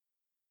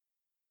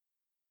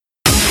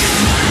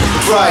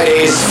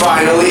Friday is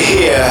finally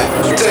here.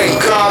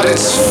 Thank God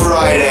it's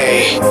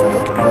Friday.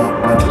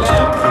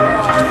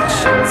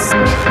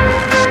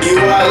 You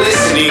are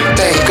listening,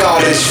 Thank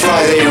God it's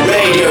Friday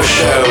radio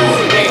show,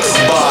 mixed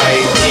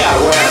by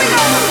Tiago.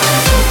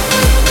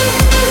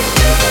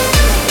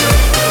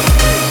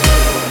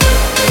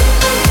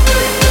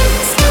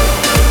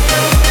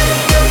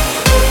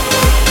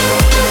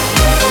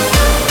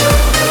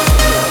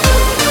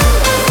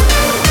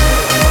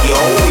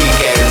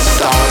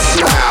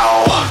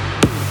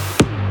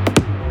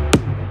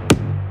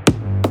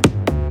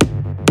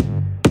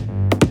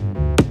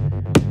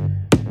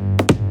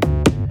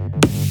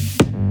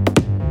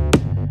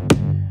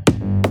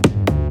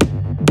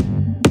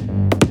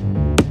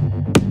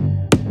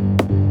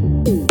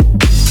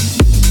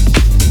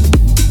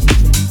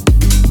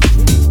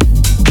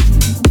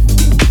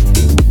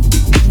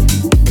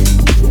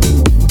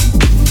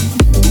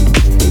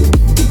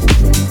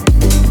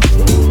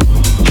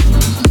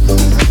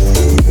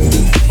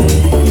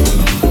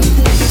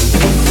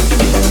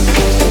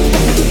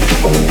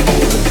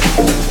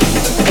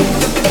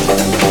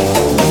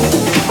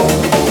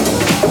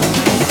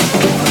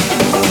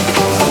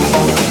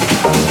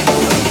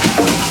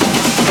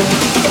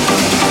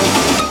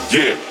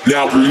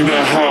 Now bring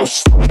that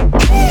house.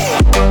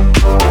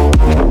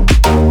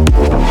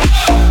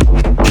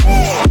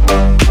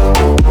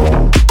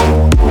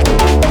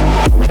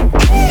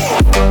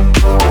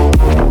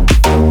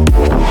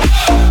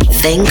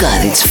 Thank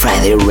God it's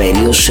Friday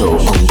radio show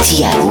on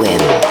Tiago.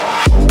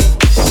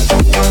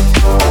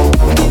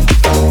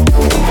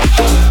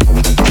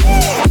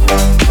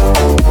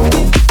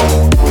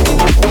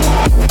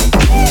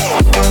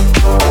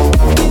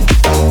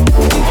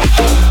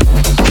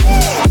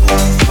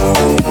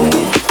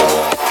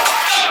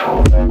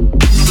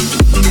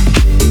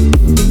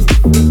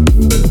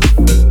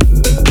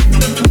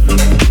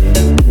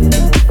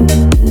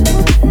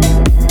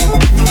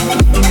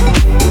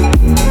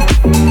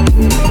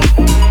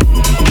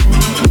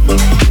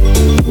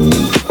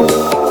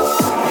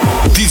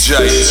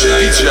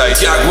 DJ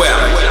Tiago.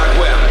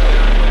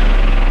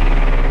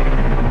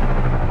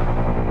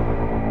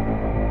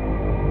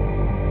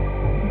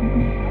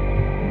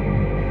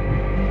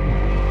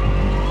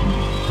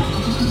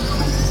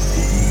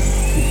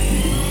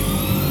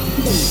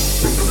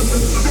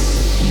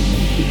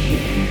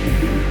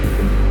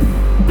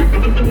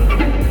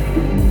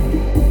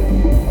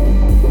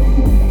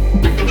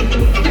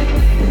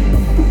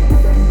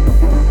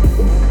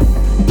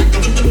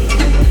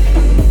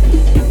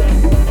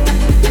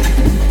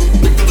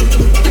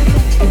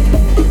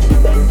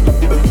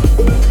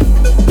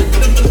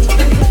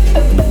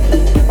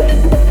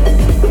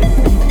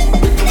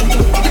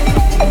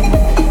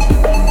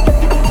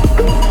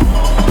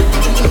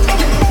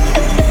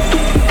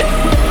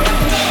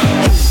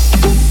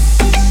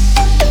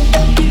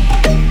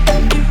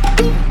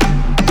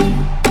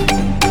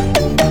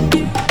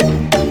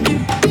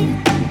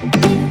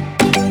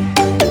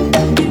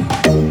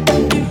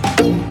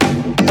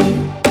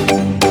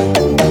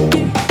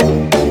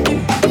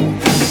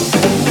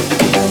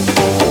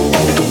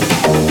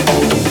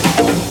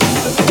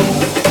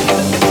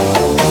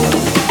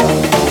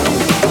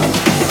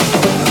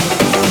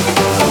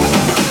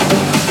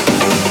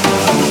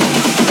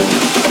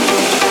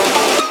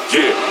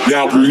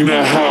 Now bring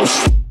that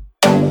house.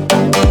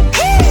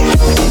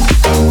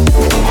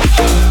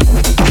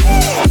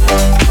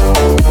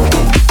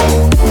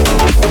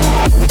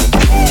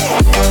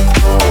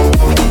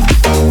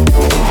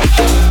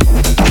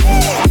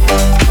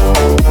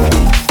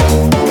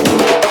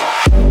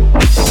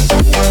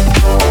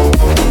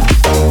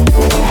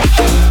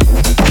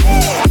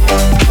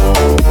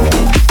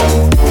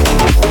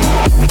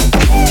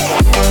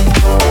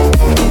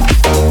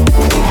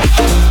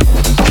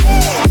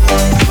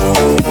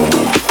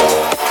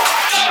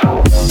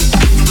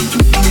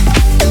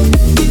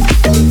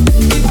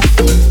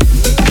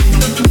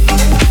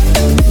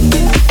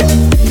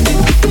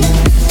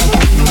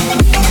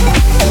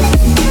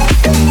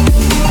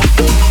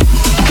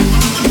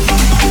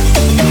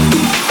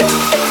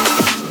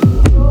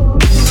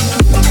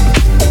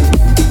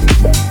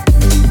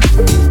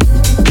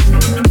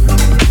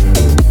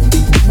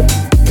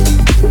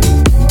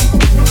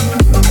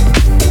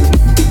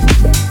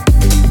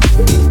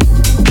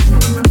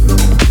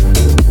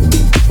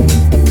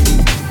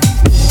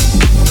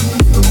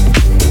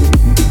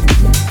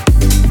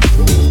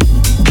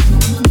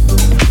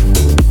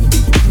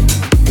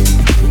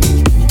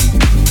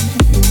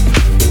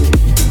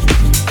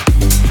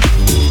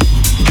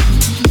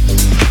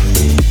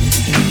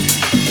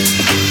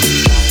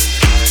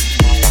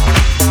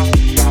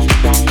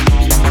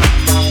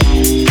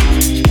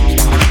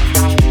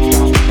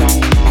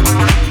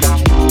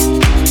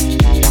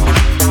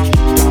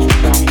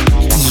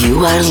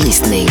 You are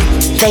listening.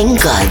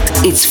 Thank God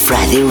it's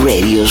Friday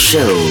radio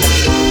show.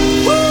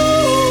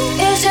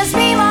 It's just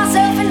me,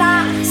 myself, and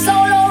I.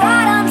 Solo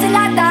ride until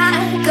I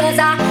die. Cause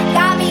I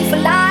got me for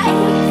life.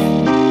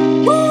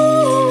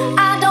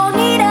 I don't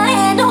need a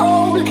hand to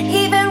hold.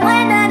 Even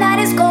when the night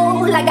is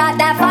cold, I got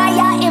that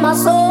fire in my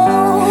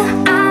soul.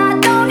 I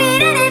don't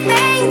need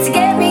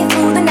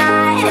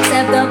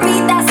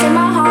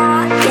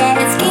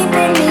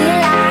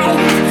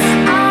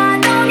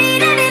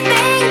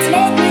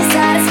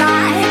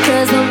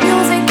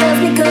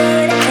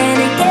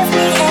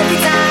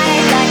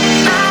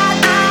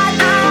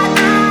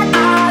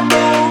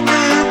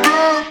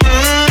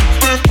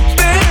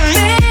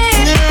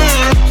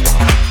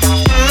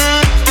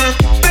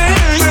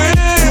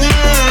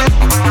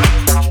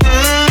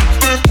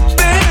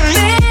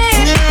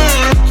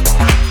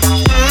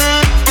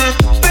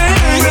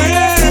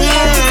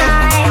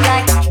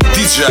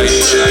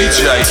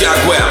DJ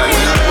Tiago.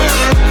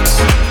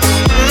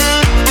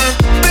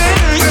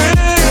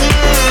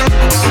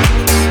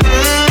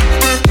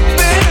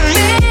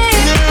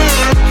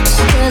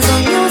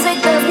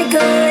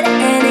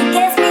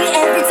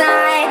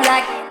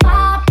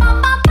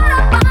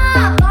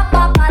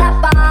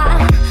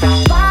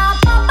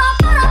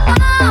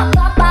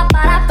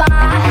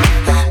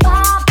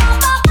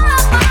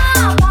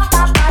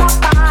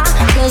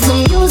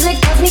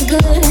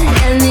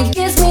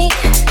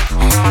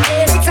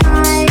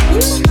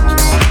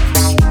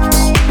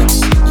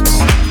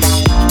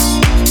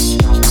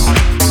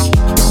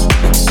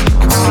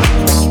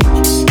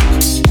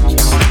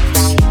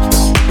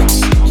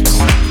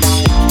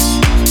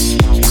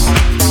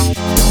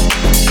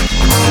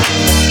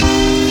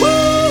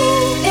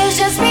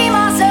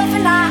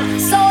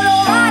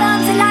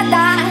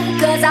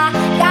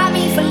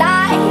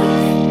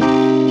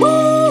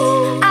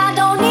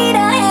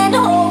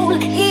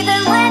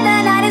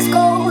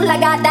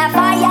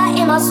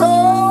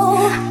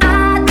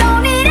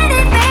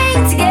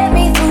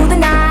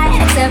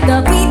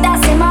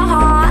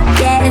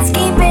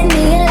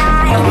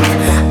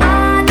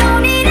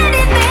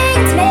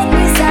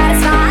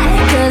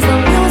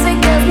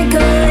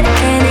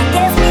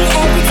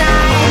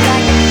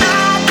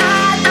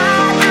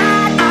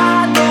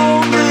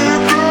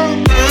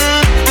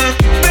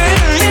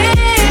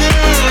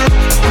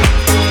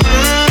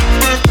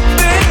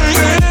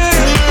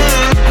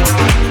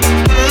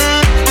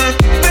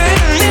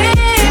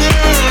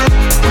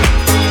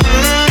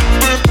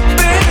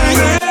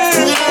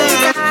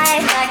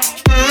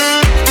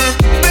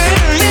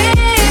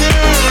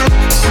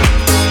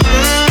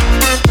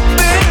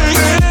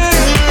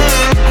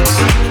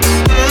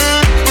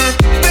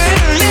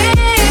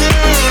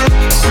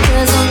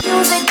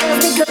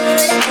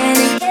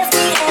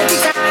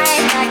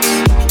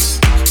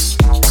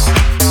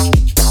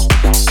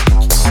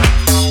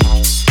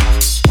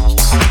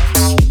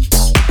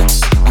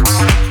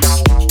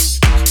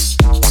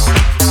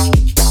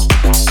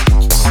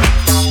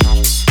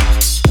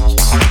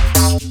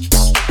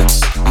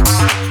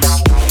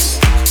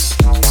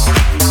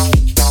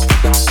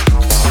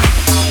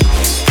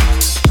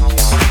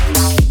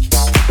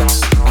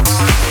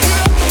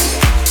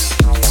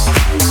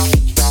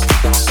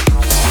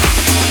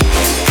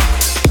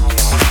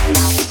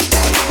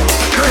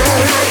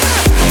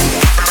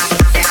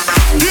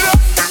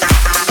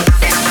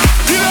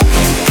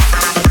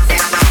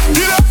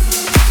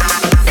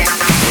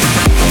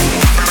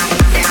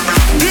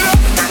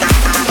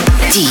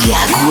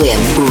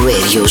 Tiago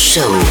Radio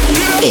Show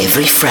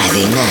every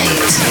Friday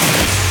night.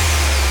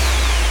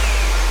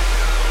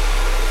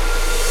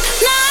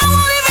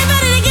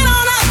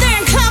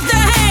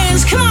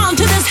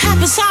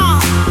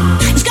 Song.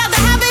 It's got the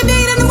happy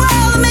beat in the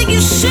world to make you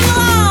sing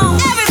along.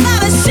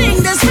 Everybody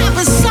sing this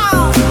happy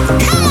song.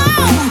 Come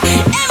on,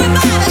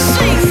 everybody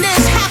sing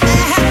this happy,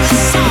 happy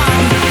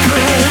song.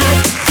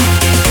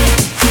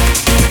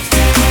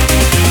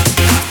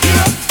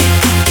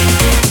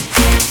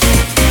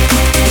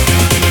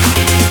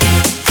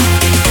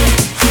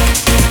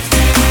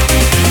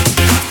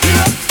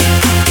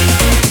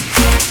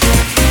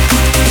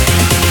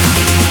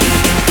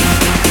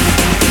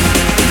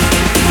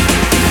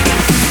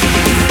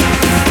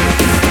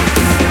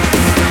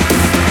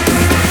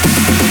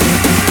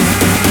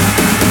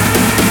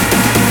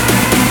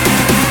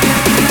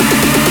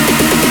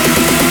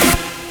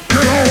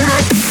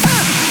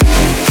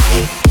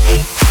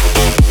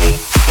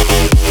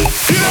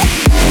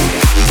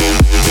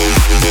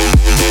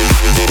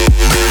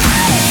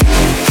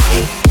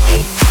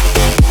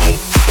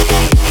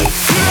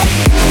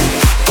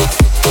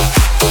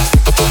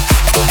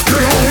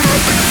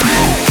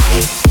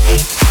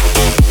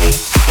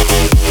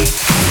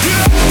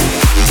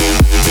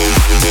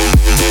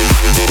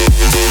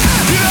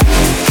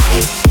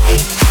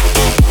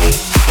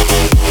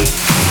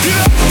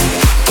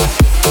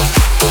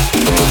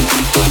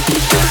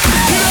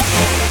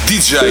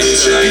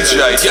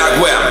 DJ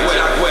Tiago.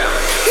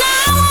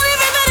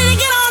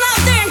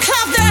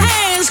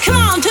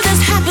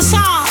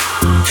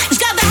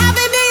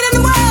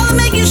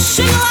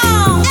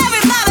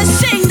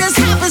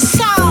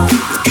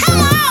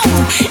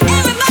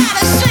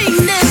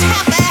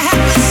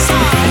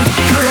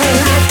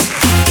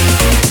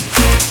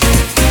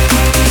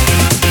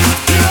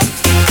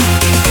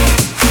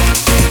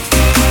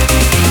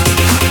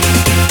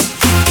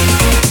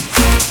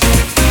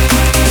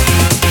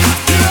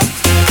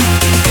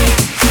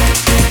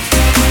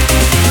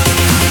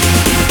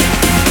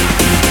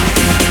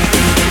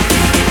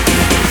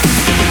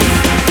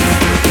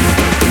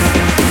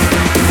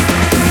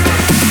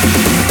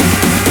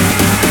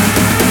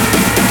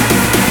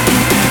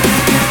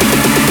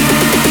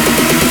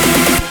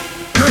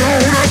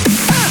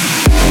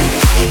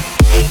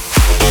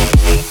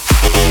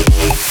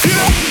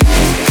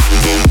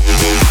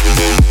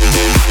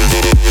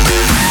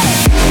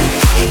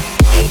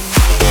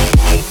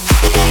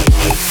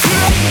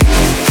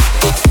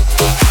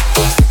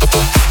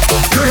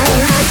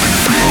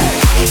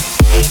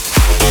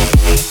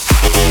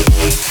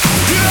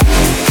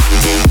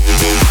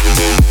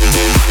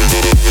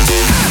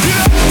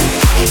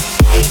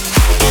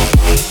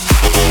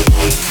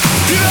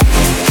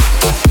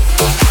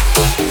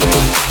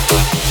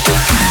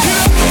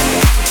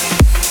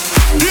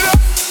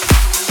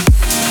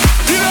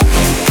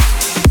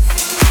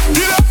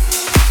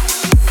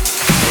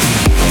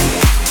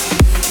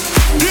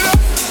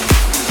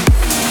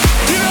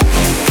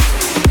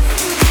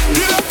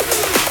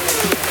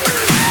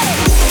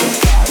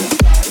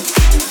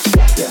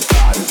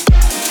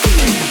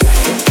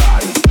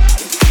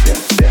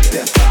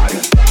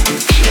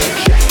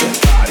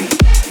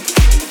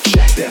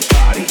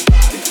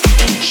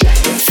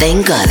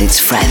 Thank God It's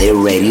Friday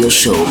radio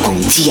show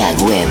con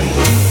Tiago M.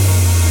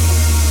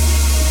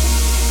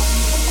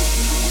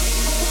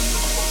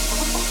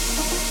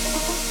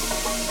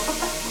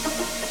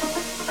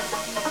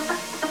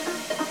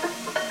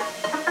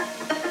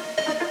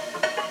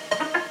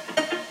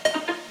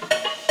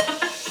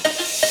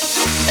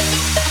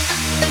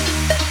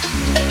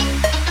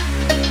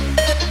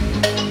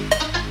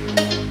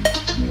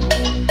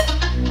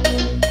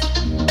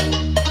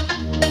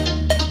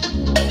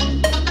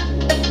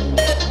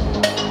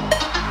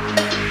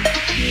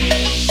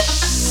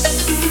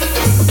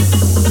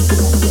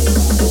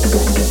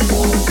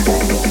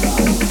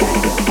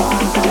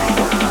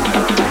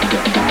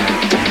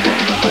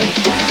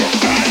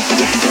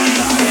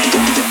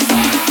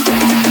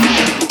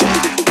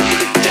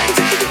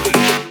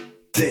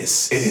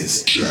 This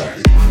is Jack.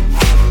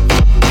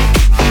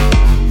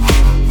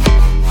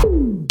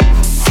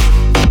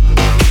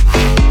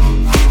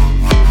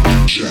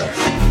 Jack.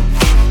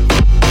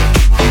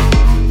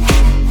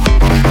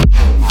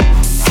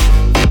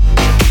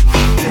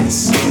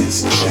 This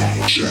is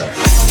Jack. Jack.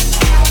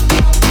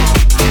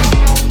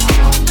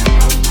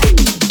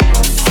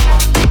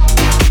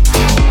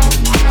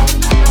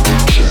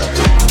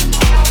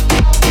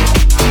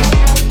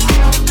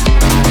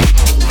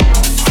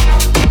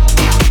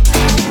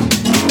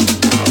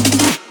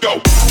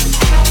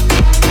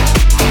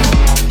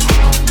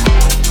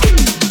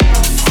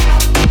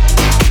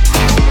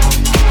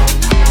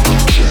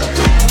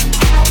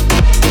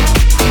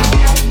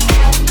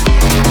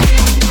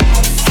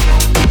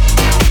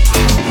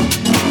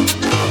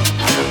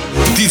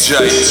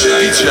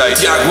 DJ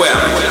Tiago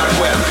M.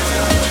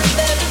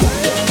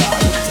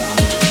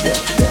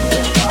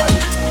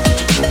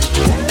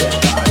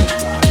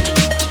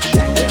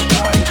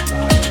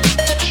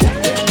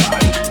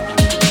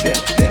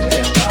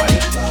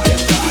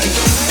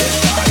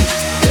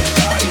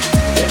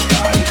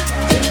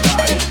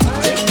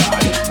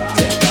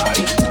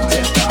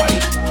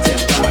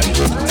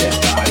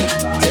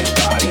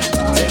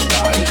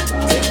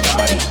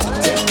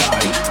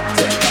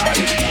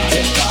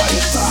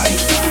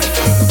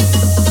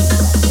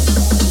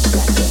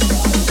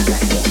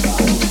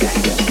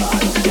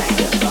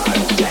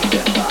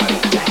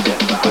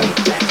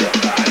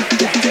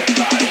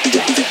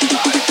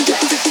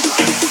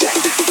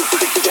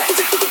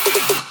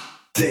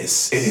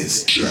 This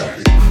is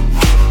Jack.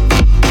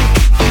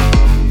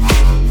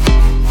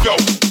 Go.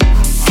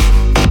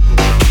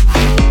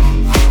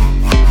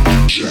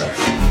 Jack.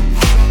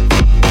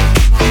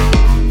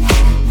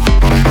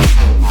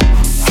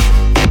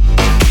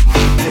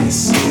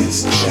 This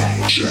is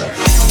Jack. Jack.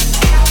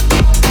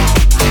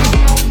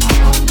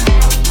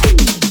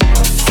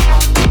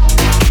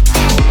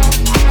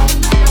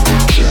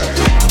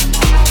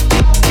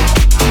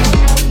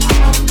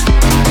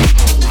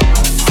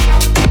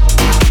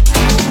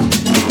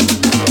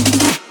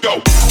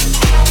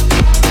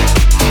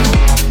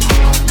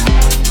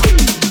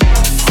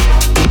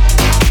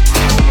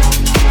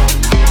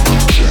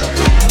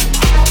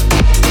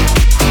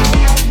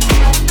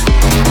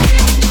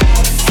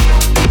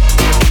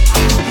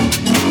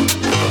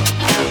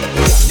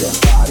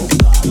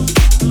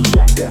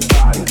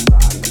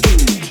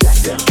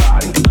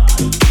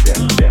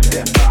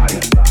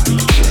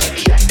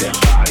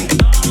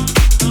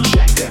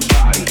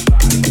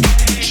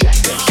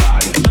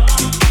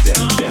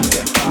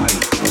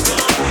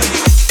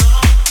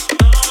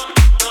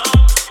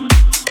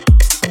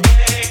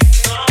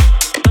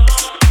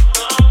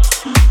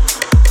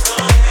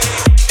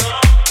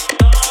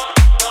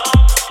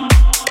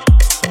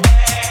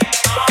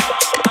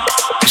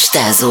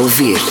 Estás a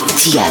ouvir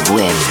Tiago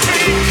M.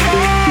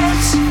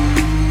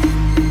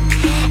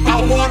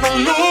 I wanna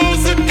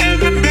lose it in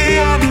the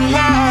neon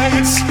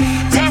lights.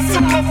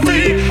 Dancing my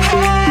feet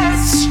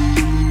hurts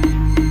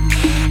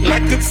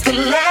like it's the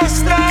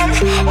last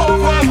night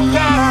of our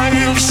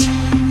lives.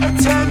 I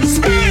turn the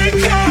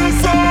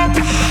speakers up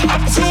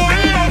to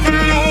 11.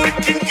 We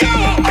can go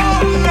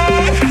all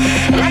night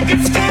like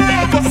it's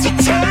forever. So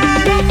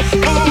turn up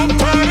the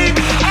party.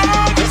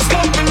 I'm just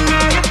hoping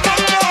that it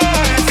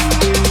flies.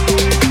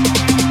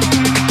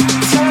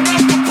 Turn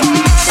up the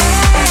party.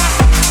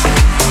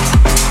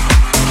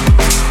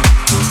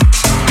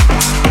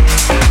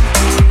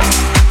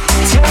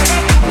 Turn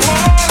up the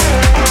party.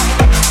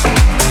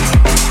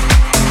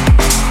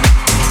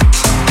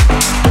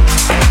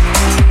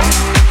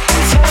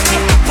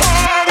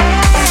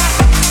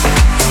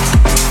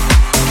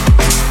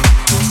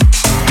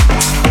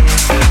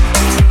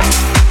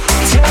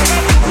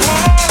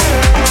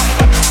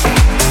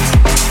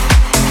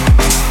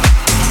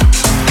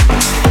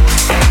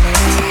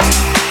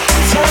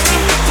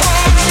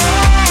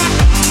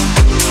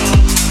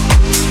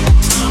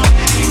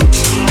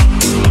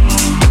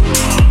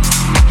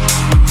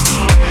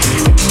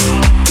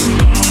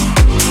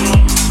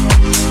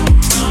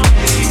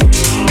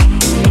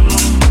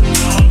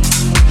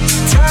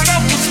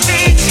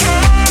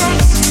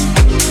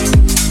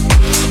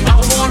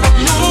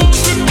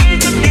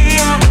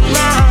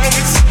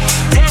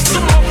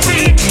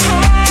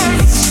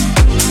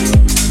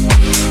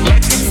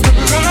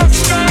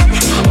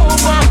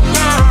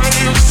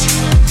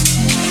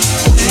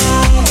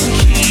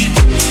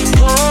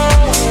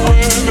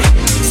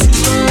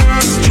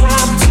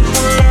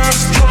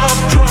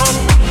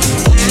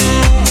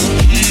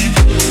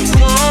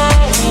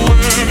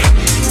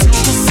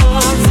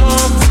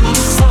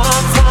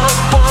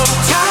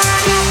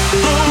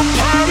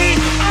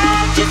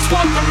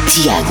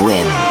 Tiago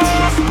M.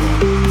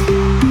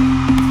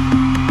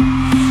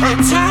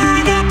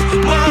 Turn up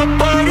my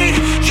body,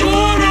 you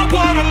know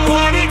what I'm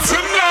wanting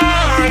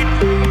tonight.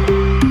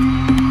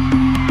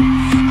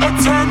 I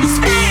turn the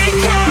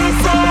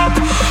speakers up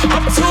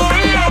to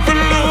 11,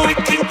 and we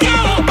can go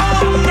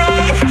all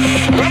night,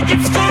 like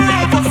it's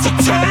forever. So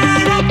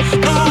turn up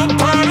the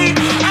party,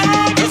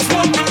 I just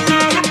want the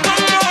night of my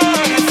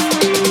life.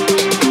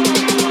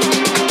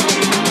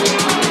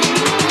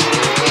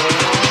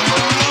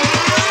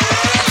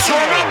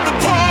 Turn up the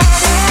party.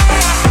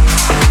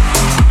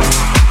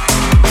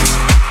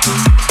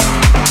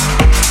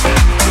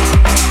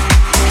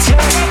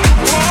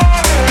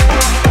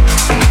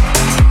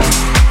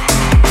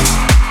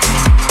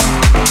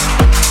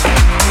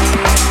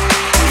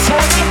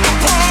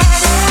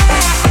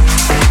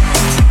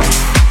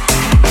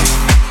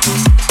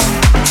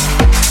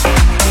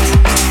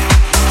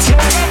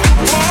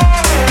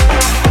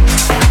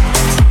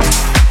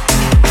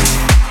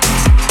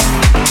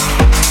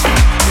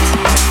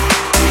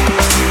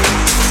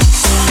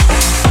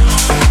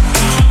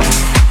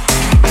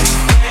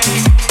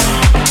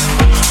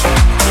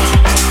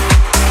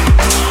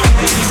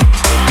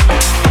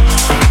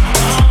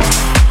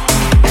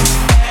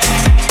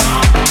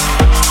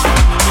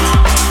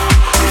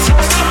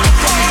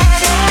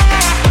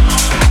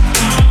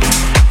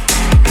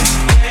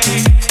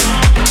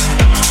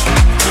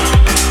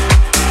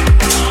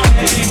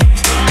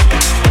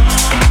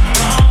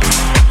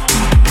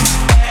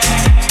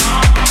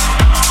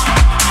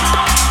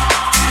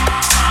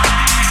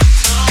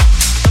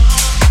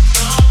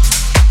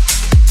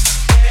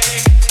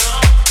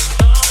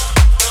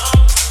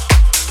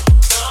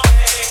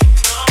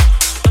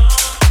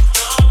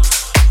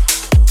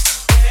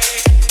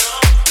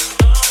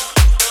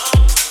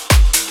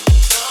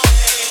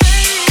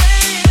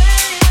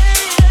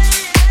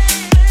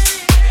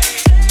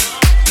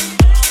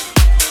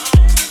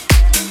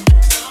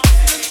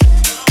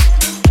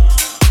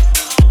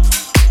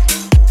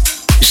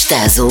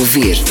 Estás a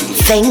ouvir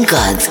Thank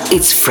God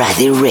It's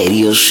Friday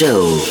Radio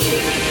Show.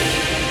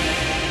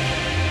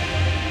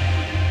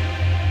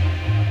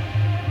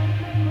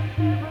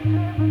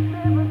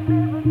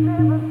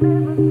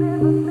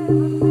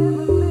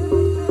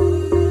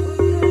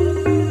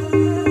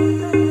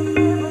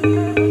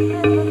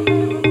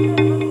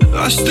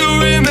 I still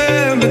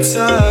remember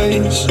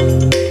times,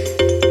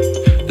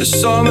 the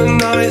summer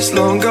nights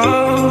long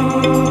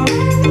gone.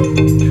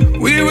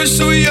 We were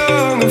so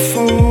young and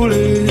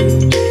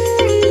foolish,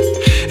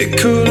 it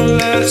couldn't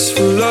last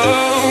for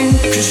long.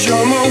 'Cause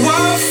you're my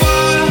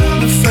wildfire,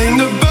 the flame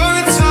that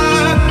burns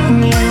high,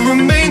 and you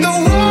remain the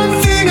one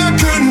thing I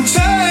couldn't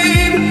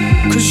tame.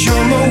 'Cause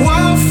you're my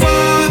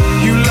wildfire,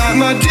 you light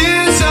my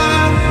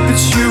desire, but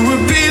you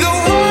would be the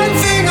one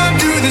thing I'd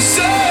do the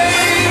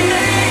same.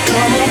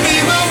 Come on, be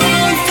my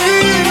one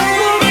thing, come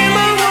on, be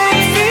my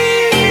one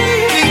thing,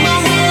 be my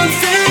one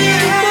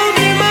thing, come on,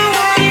 be my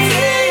one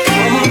thing,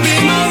 come on, be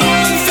my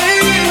one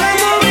thing,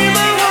 come on, be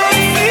my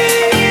one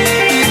thing,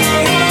 be my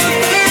one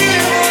thing,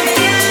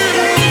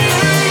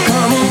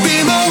 come on, be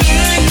my one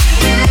thing.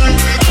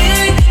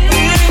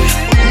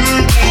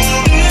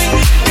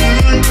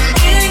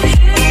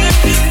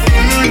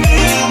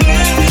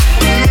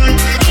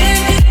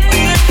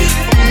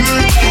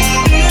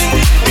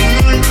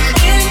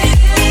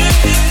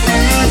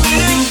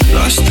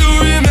 I still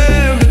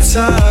remember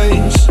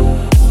times,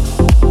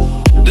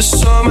 the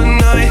summer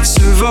nights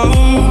of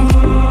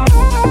old.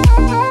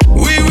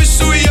 We were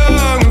so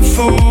young and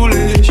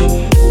foolish,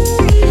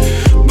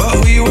 but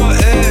we were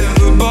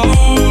ever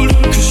bold.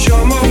 'Cause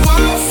you're my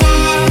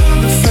wildfire,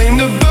 the flame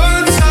that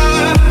burns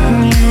high,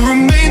 and you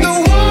remain the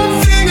one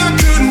thing I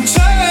couldn't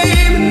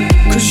tame.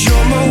 'Cause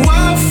you're my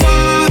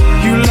wildfire,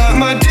 you light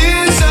my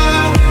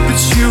desire, but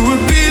you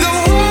would be the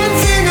one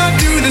thing I'd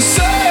do the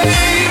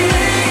same.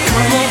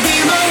 Come on, be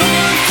my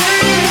one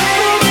thing,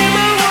 come on, be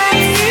my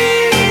one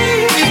thing,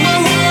 be my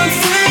one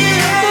thing,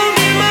 come on,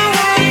 be my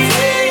one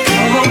thing,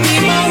 come on, be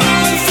my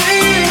one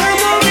thing,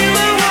 come on, be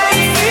my one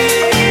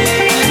thing,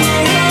 be my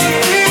one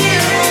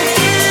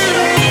thing,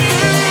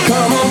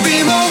 come on, be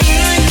my one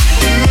thing.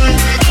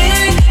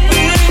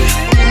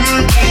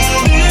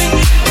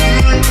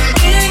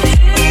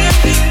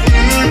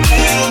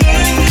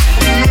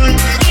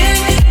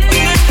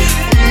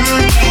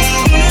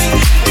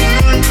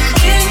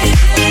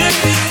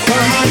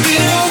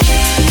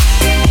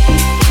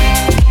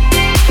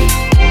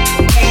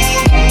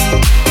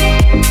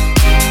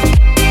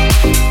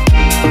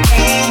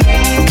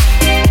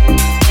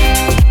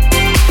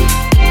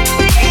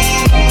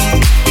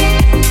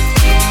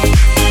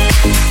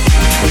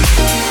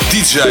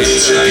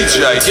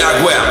 DJ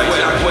Tiago M.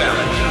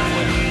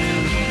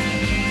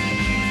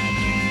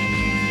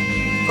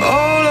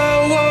 All I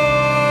want,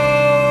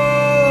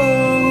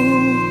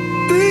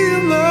 be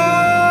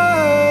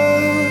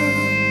mine,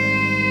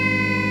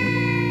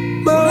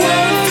 my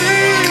one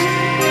thing,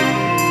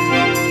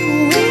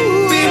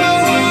 be my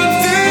one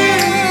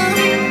thing.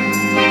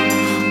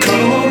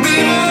 Come on, be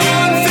my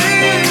one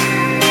thing,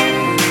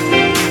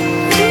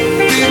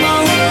 be my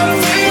one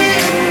thing.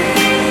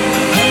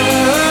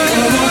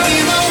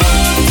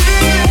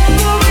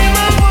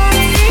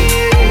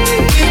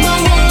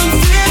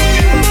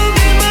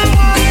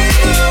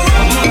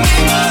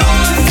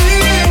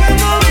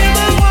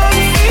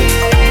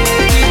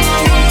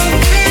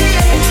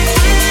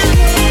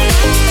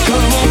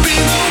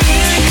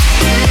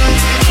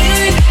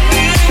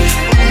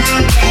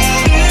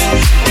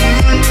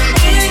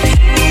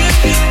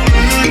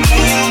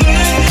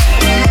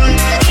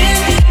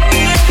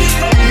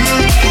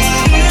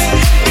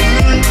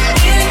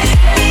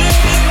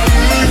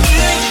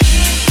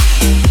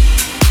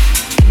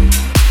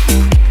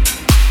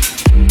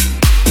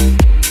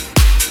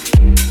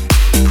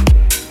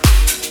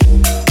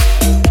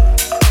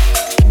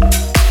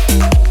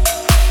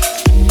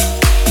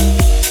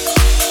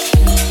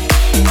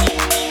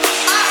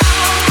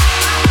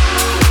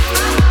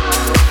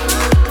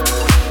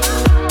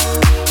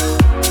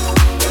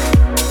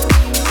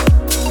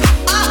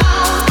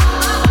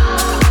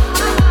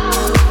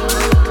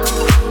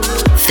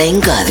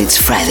 Thank God It's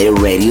Friday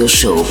Radio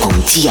Show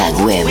con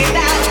Tiago M.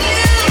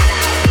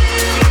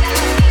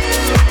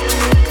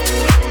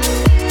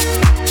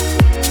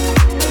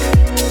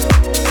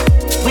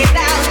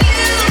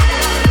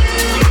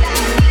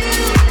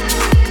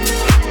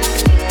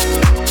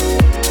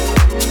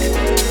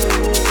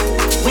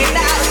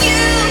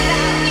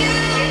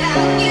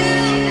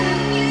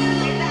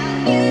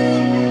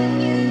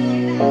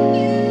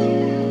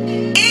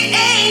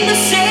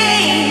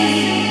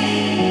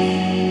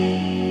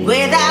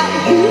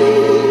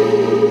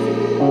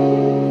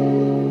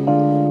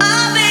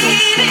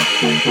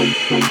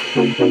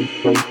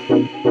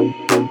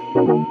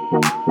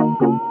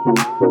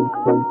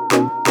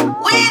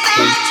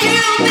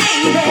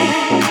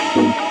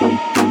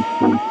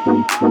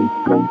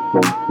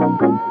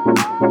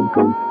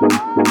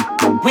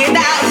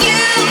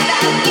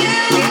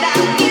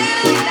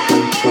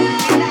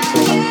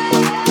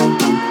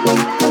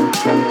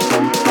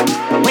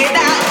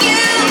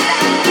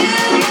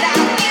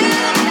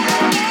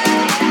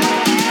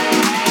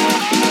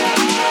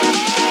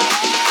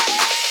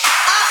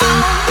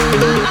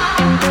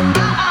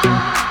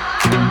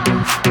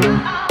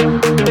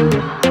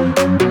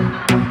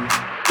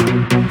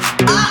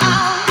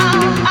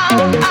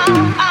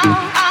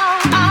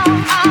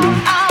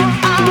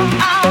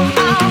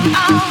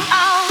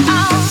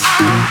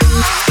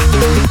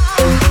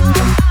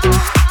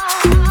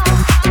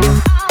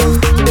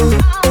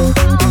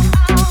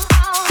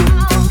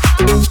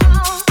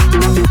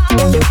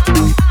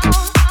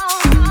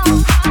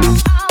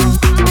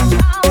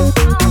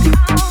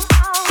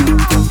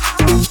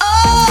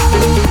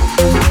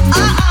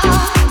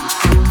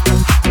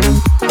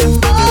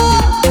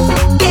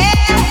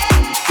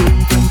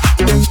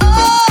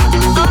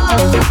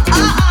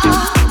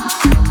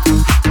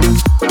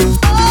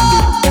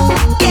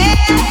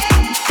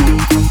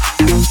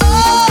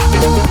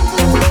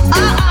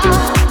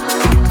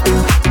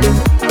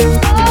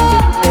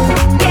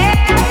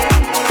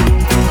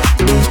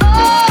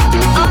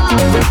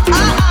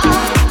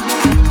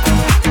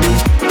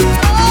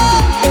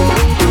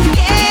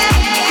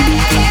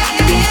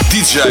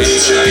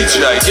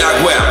 DJ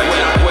Tiago M.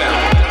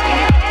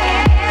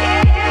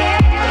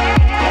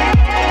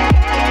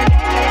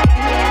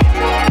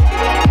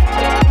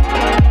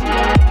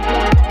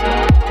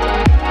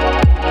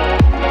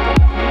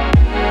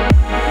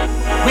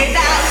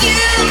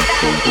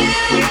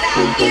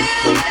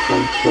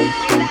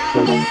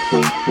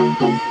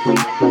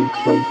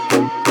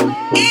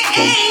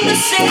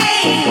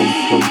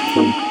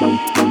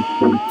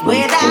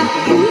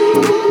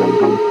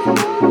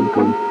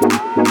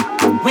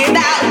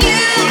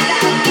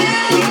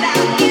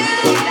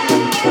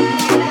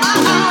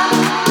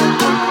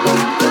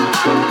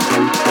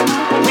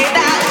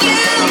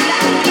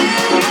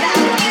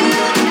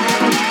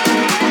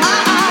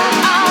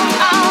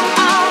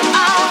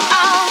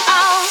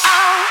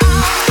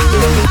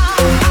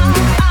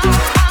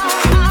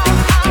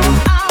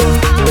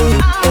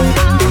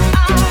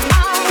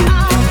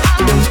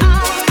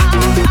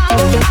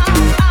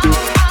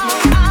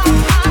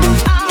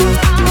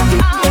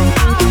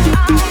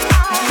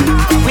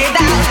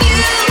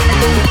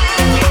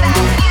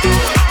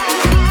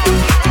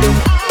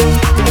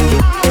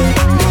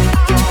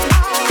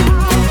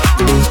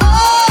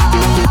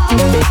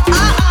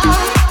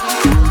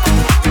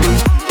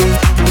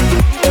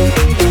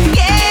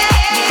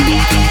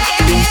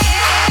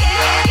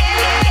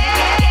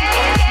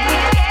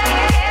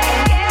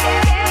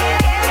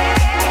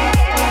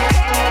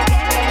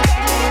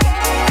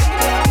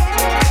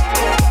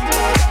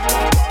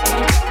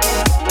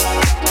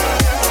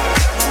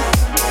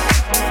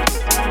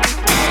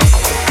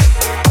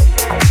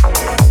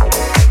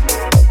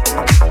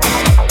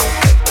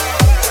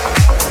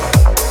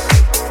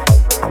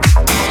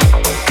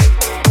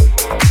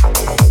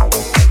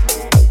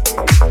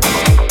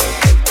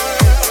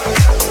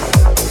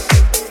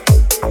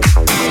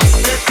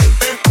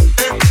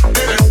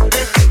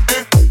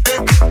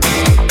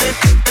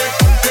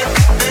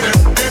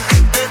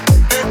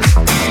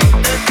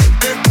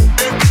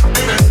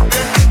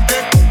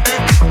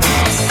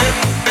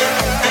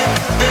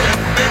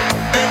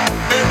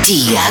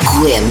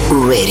 Tiago M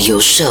Radio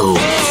Show.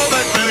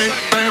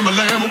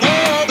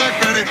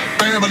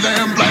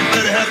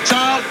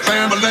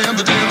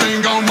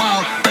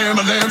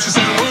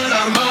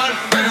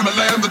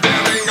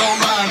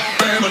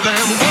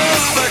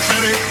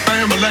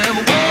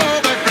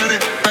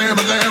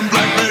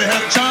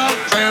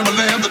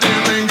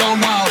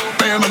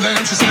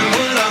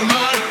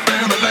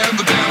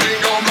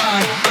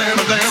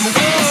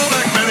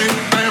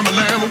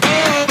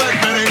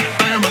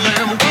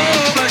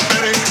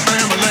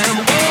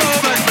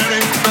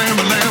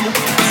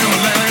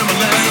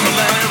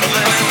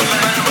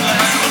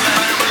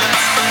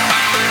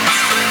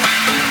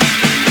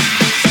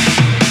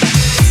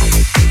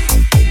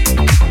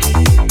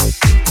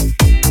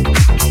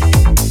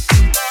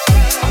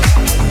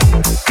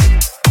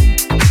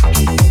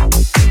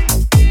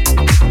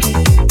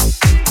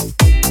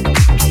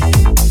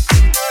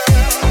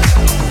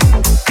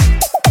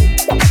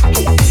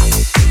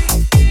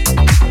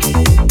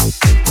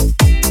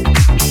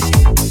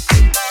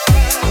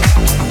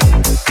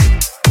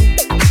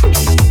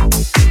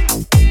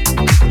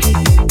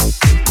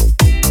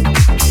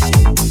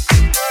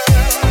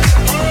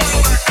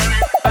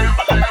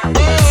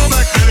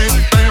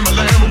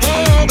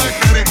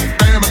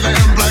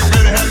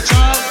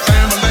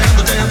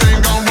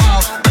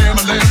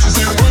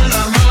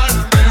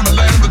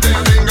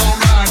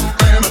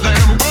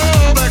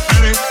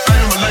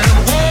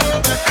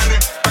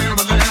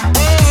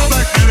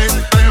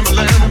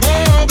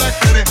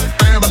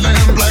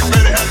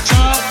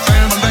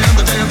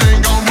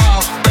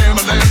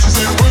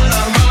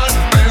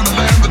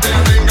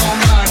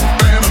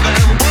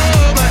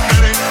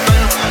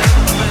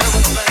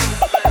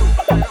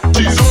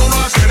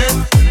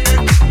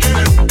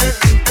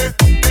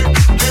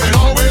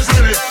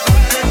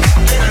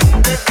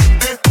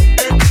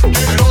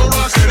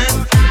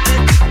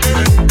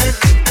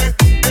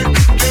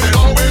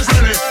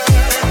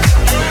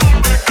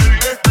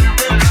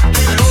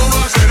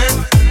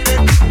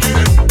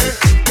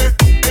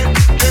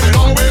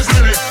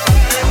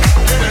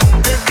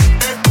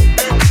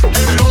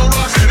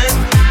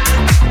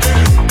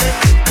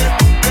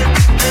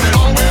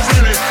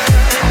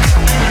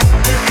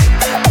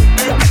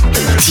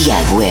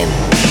 Tiago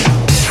M.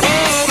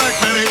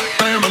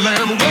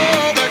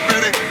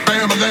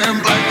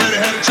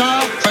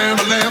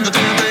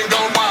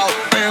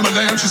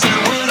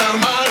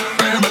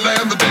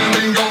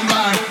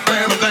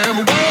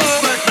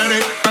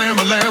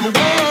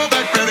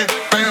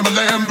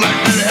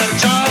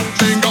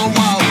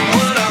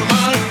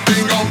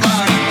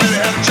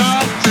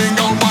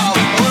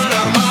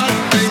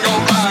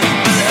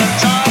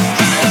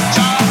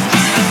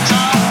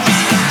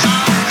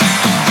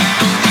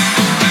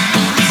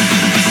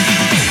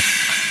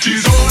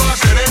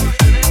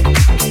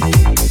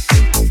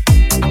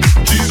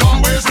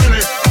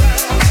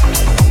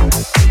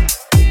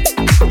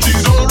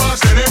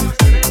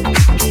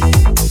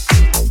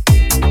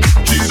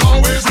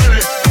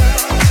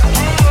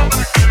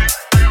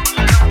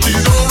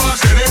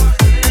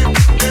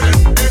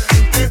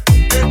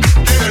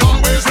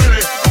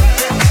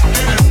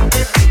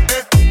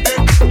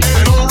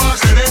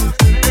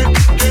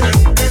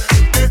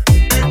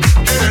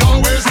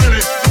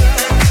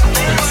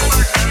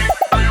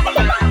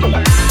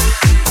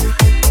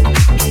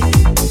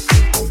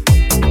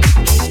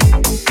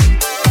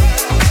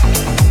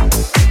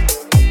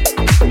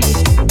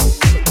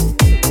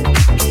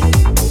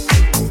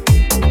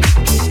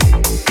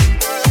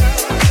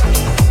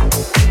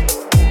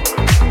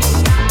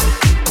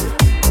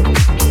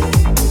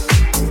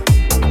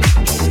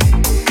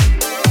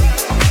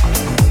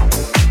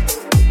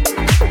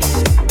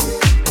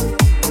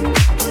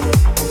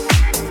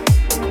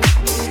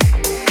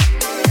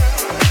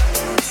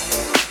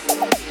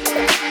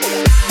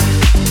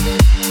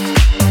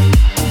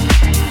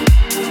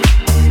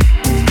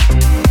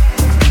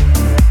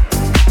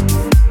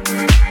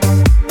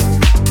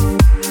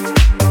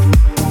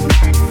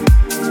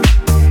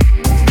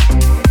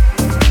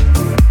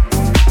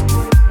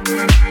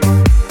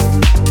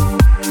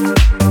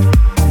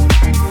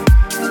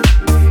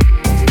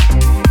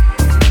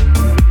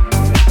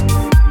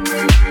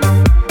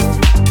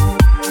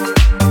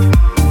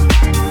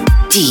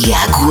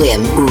 Tiago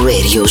M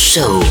Radio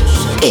Show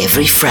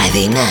every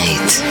Friday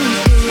night.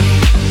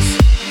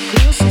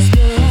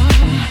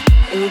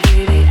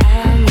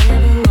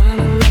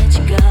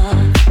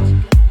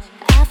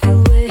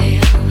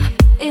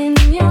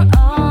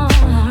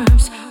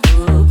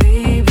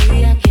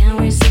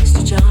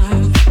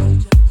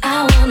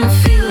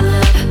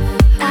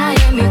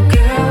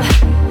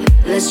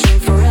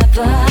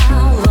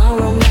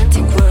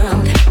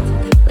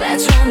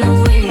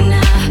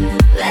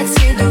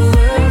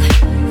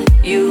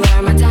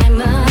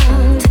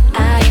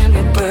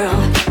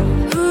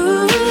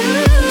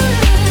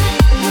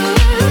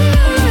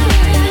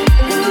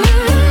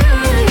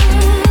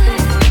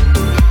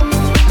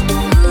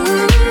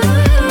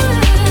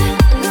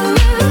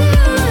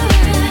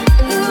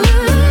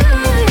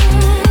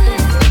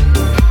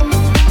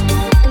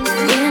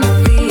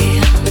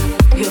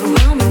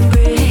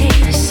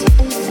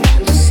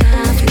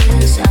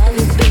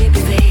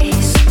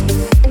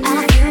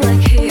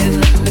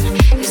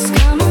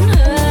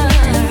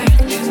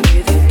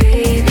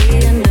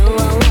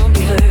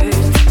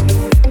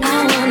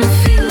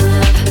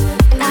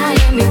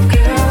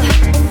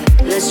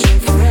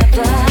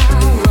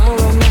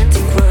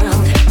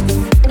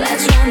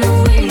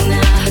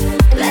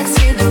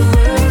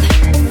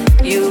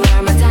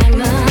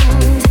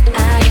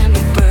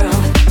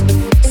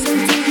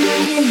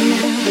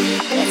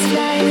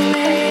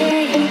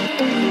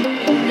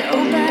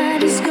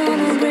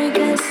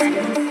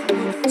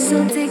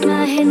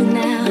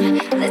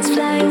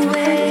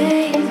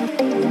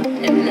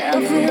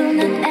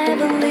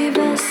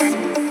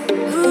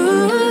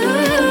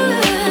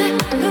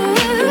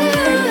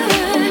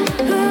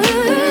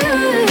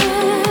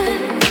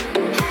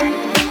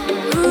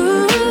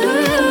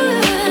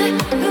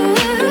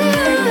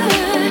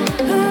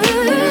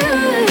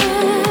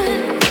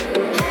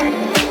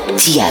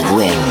 Tiago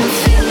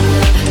M.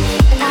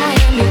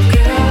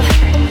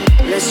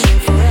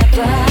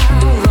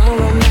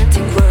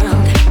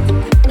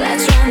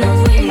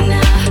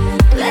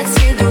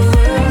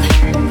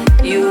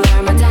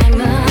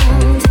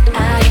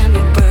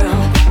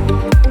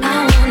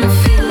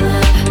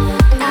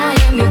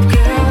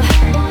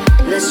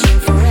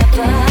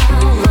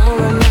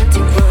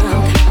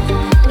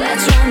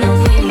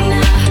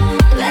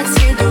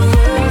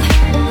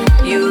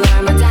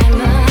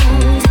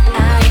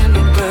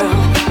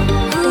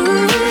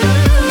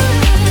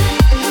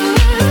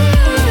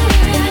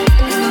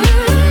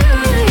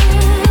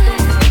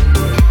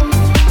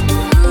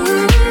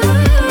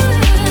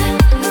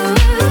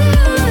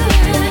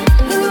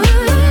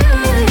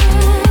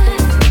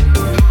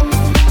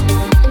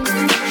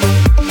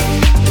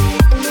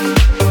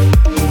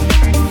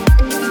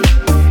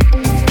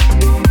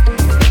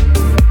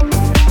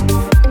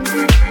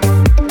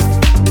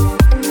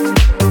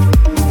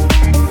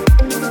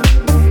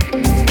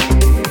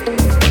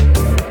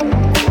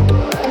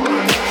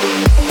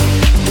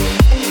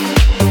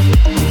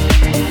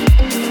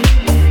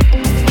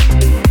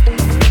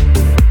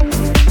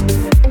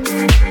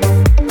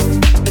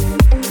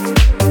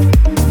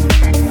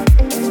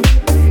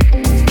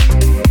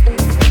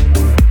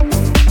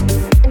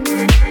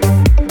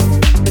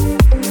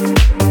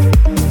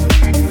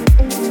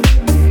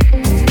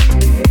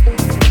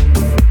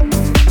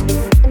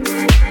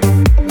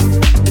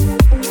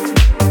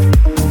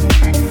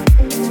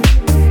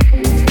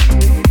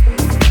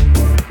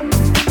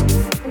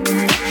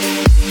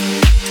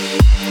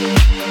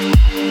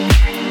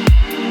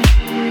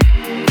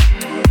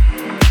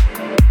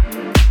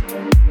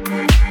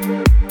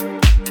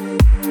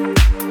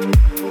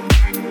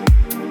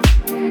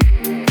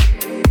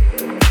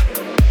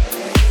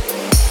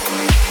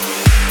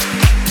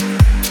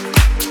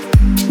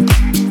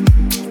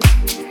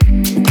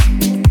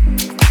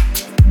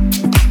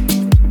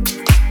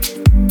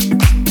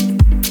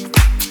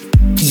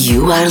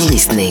 are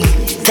listening.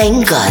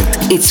 Thank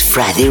God it's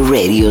Friday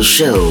Radio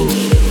Show.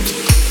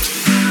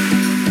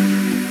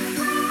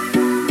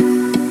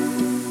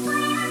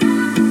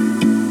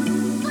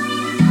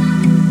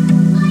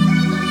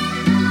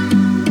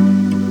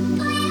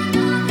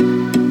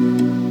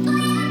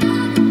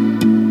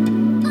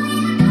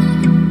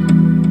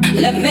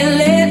 Let me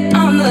lay it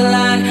on the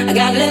line. I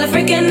got a little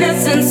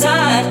freakiness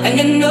inside, and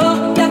you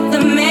know that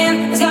the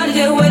man has got to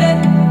deal with it.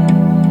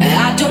 And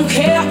I don't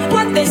care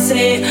what they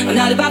say, I'm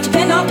not about to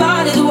pay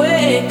nobody's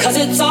way, cause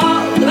it's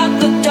all about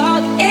the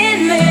dog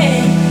in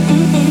me.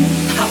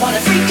 I want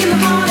a freak in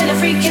the morning, a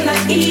freak in the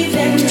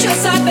evening,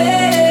 just like me.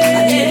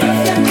 I need a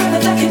perfect brother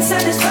that can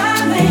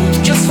satisfy me,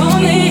 just for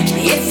me.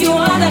 If you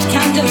are that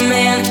kind of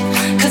man,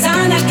 cause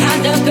I'm that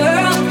kind of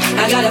girl.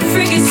 I got a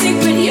freaky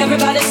secret,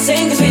 everybody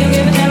sing, cause we don't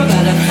give a damn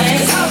about a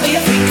thing. Cause I'll be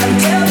a freak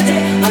until the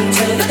day,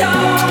 until the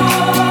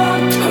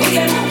dawn. We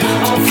can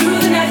all through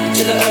the night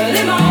to the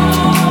early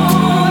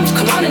morn.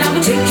 Come on and I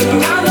will take you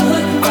around the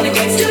hood on a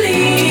gangster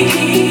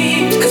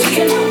lead. Cause we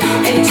can,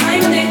 any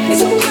time of day is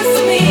so good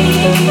for me.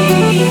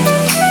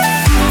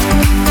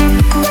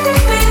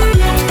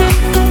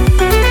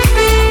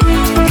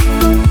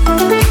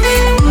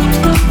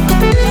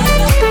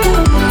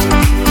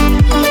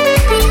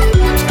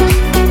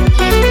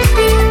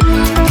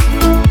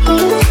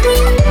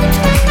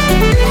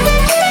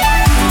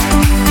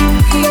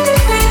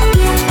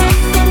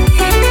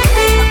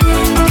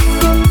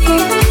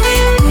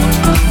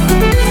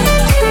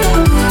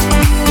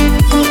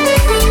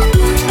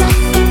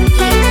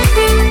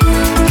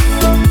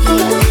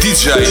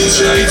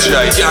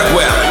 DJ Tiago.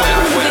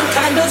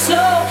 Kind of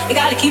slow, you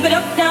gotta keep it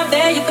up now,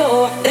 there you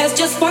go. There's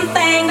just one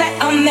thing that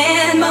a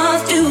man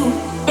must do.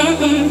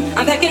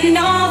 I'm packing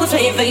all the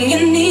flavor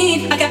you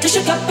need. I got to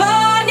shook up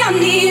on your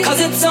knees, cause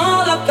it's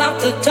all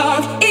about the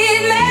dog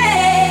in me.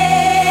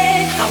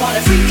 I want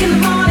a freak in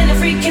the morning, a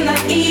freak in the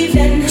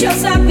evening,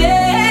 just like me.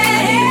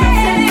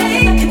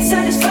 That can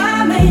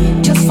satisfy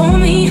me, just for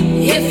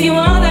me. If you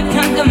are that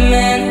kind of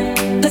man,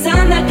 cause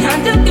I'm that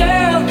kind of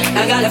girl.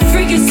 I got a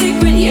freaky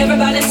secret,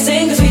 everybody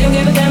sing, cause we don't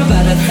give a damn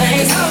about a thing.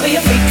 Cause I'll be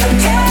a freak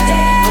until the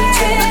day,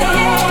 until the dawn.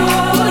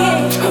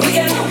 We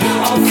can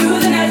all through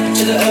the night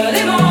to the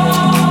early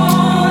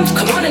morn.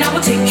 Come on and I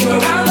will take you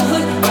around the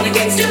hood on a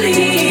gangster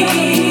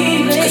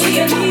lead. Cause we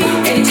can,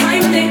 any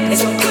time of day is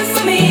so good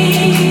for me.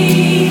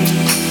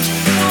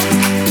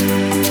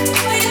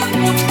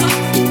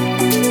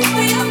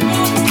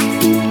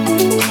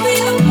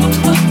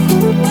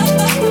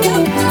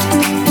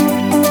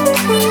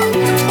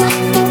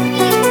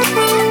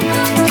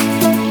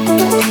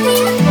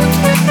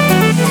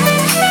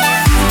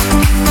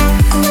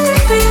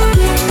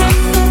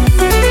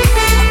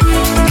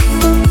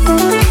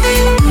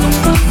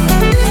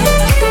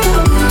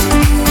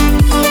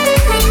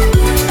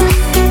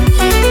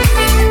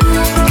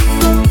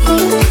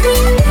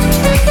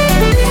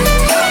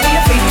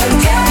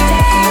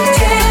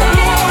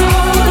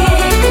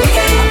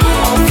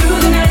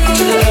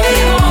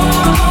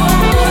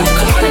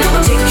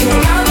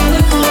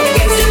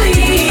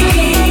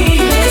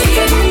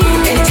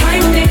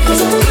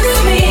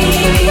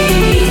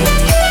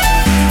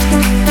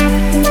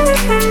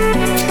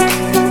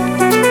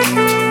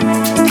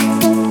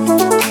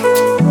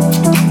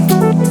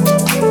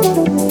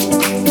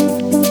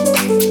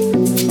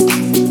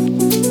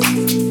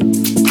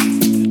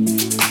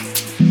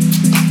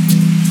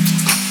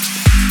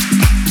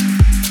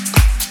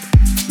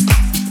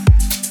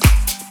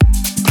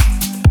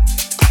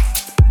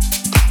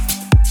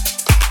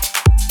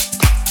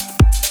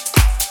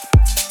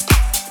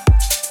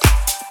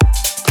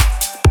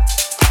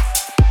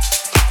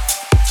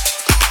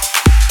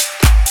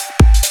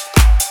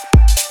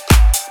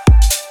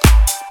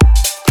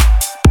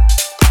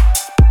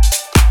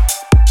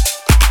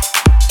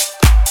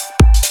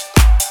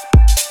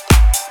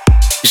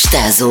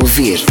 Estás a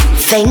ouvir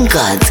Thank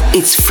God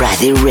It's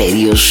Friday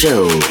Radio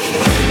Show.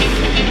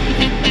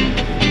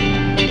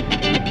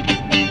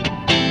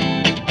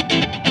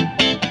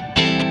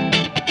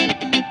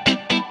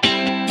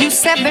 You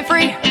set me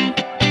free.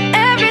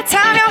 Every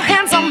time your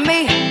hands on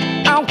me,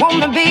 I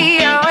wanna be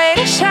your way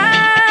to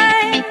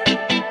shine.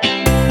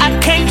 I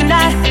can't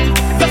deny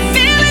the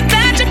feeling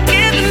that you're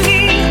giving me.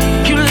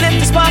 You lit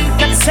the spark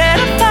that set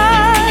it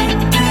fire.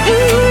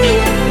 Ooh.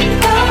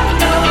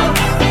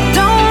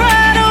 Don't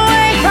run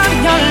away from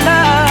your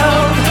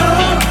love.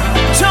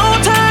 Don't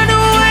turn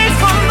away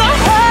from the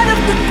heart of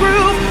the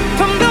groove,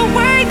 from the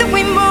way that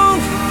we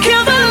move.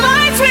 Kill the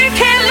lights, we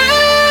can't lose.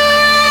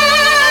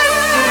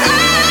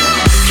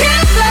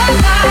 Kill the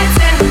lights.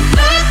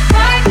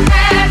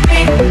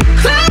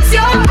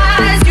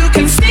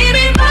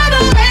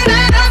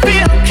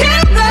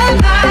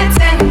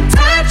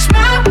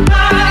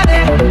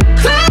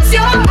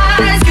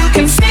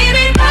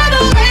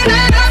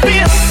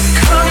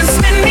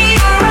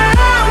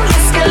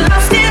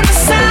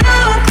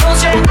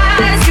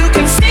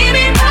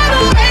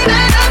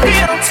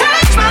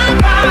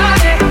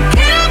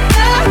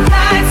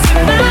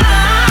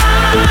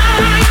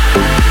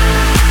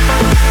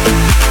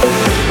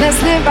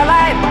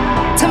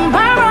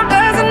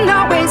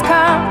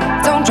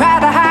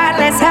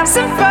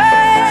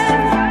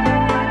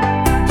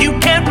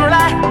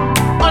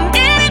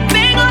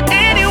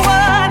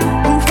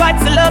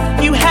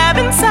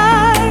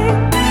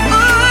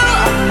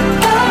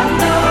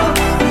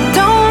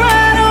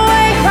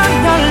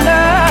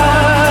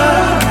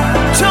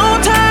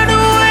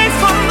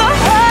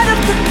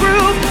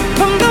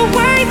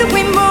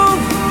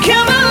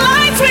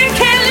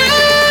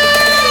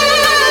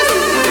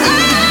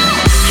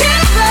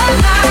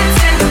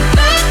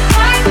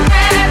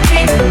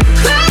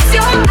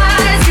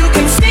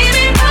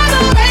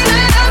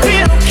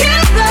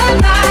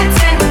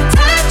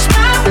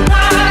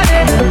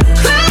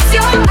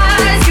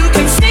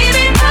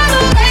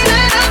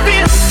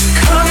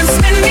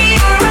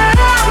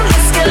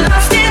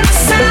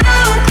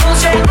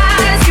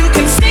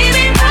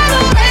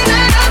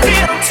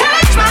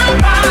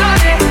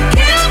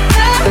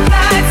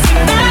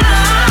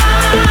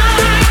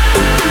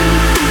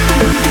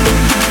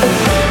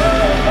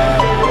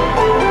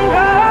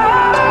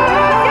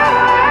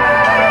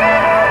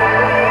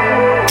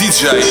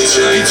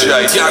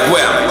 DJ Tiago.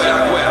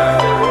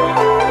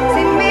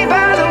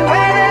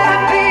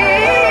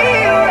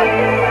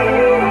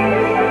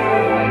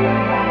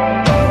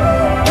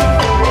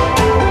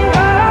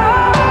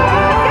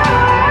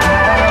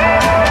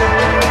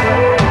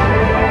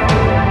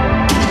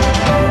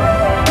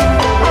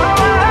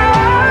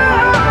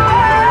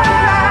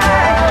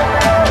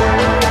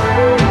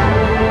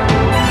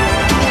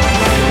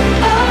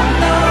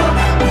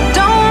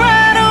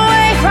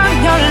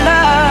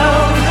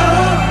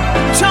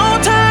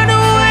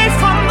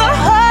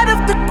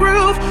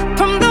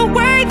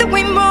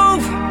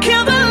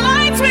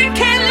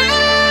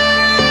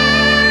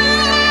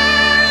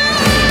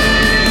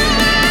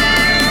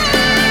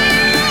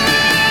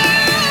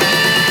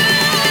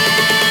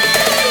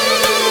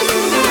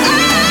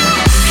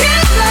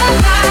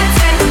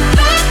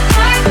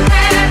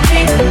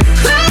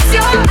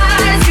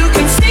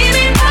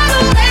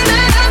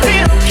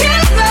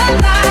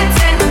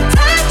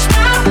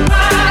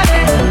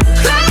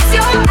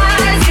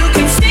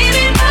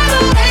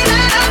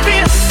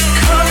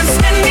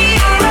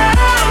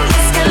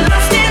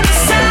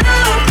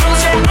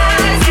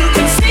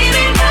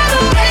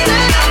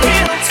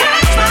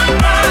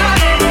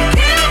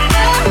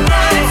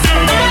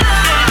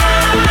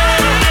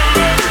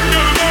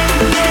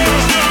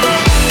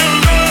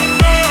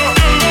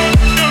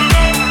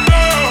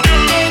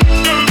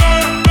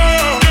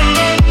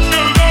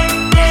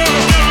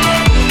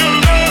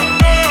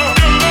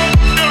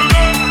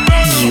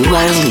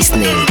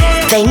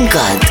 Thank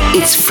God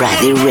it's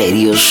Friday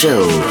Radio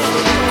Show.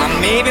 I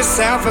may be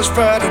selfish,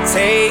 but I'll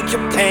take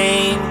your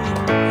pain.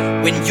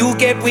 When you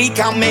get weak,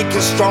 I'll make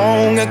you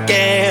strong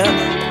again.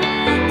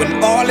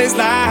 When all is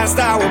lost,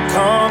 I will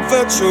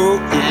comfort you.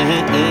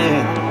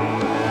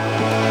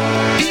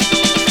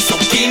 So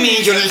give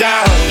me your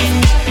love,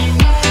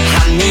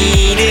 I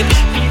need it.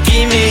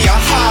 Give me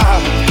your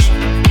heart,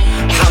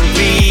 I'm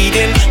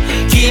bleeding.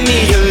 Give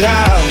me your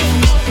love,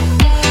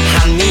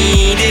 I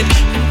need it.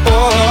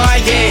 Oh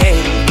yeah.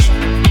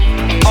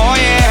 Oh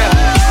yeah,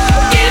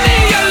 give me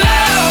your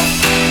love,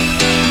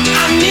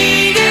 I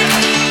need it.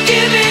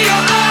 Give me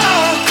your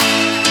all,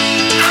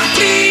 I'm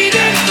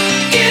bleeding.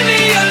 Give me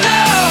your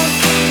love,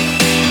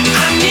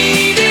 I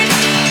need it.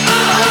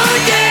 Oh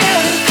yeah.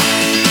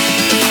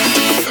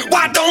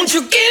 Why don't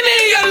you give me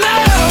your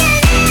love?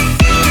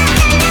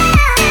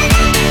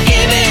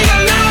 Give me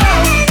your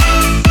love.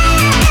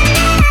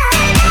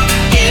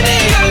 Give me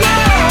your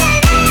love.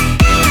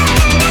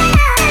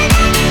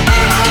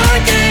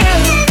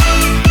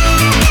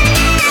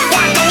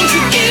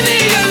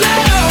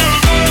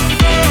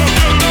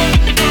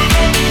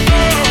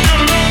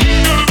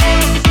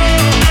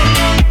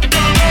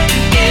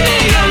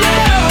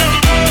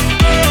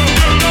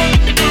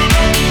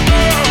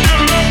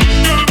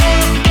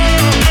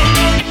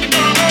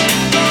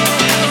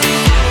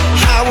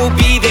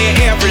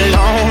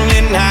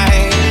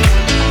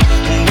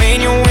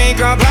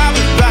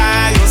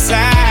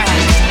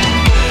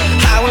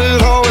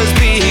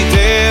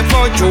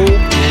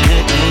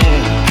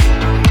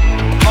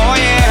 Oh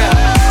yeah.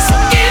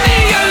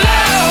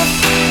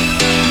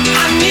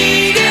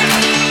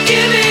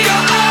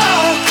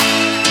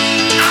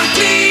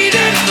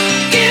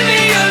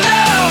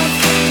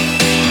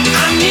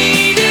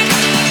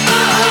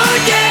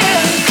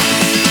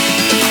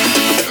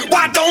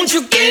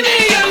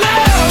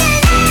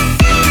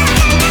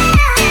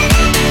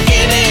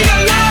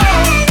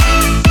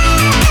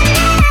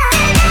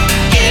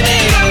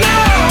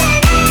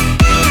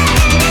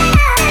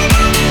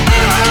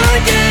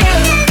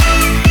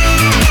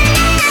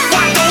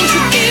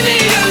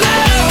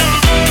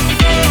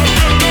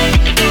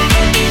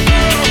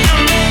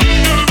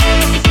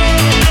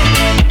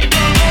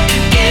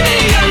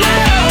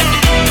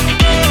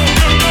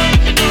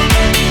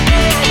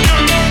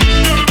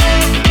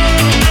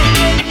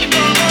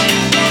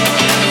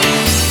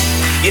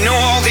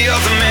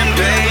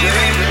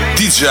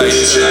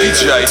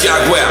 DJ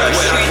Tiago.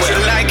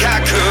 Like I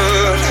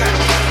could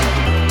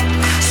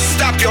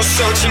stop your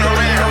searching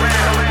around.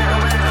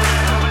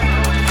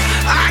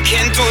 I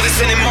can't do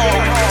this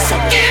anymore. So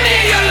give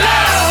me your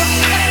love,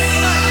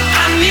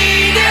 I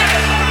need it.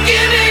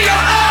 Give me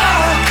your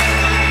all,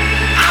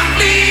 I'm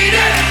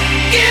bleeding.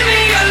 Give me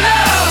your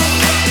love,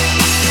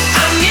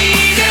 I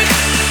need it.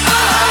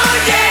 Oh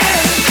yeah.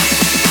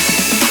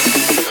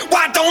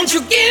 Why don't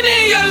you give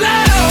me your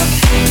love?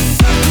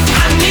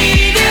 I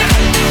need it.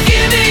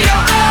 Give me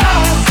your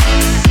all,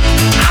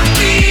 I'm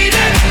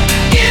bleeding.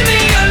 Give me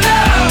your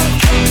love,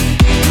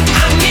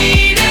 I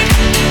need it.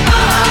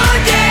 Oh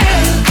yeah.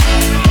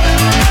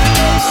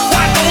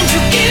 Why don't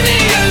you give me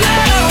your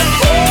love?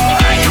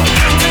 Oh, you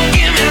got to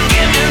give me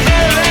love.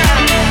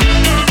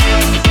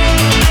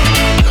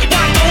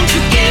 Why don't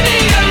you give me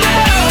your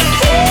love?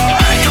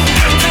 Oh, you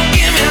got to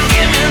give me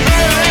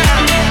love.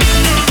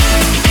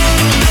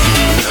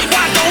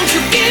 Why don't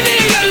you give me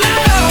your love?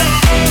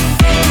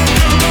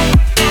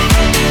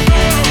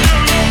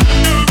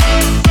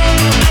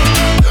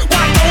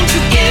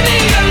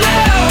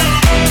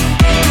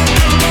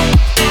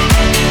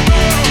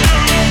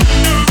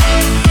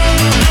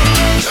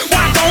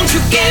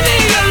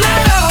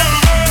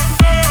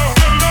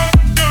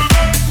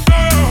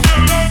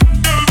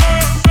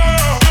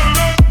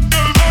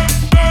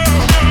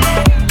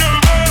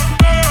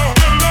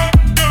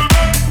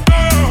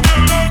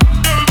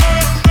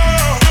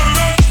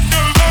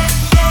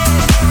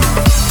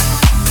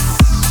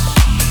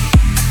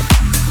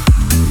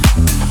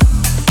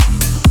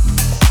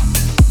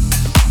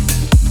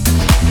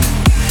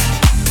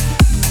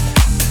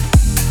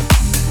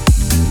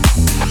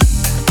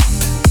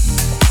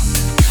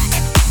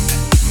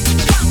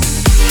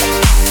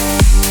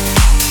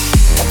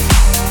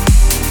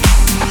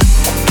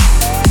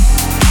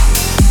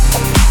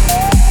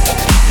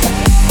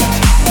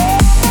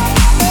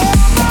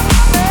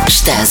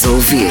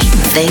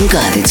 Thank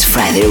God It's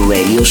Friday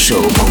radio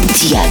show on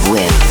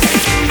Tiago.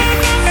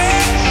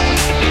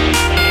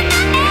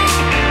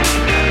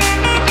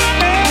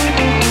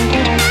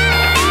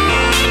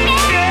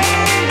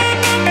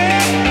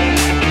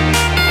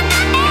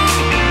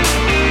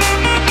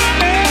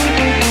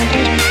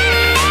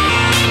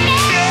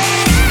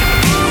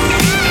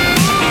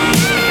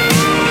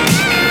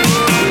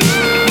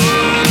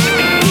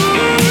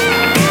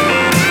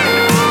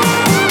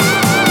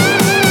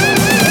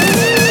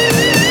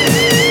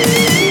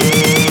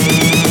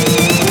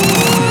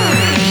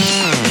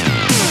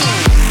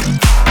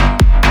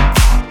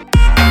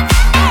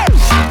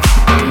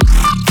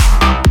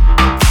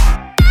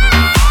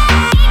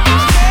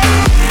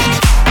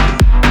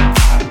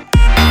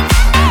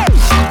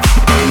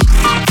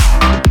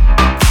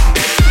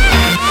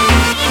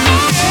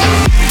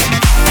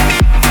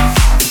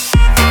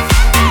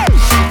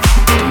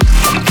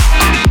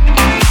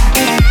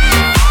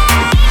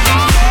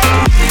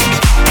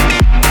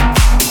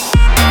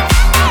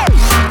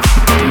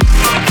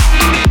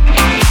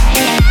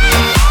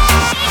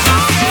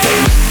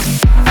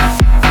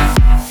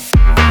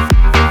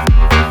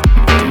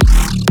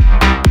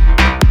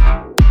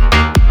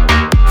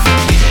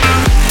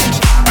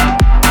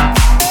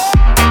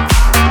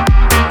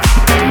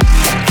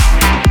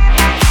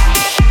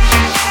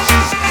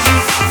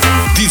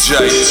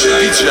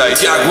 DJ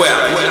Tiago.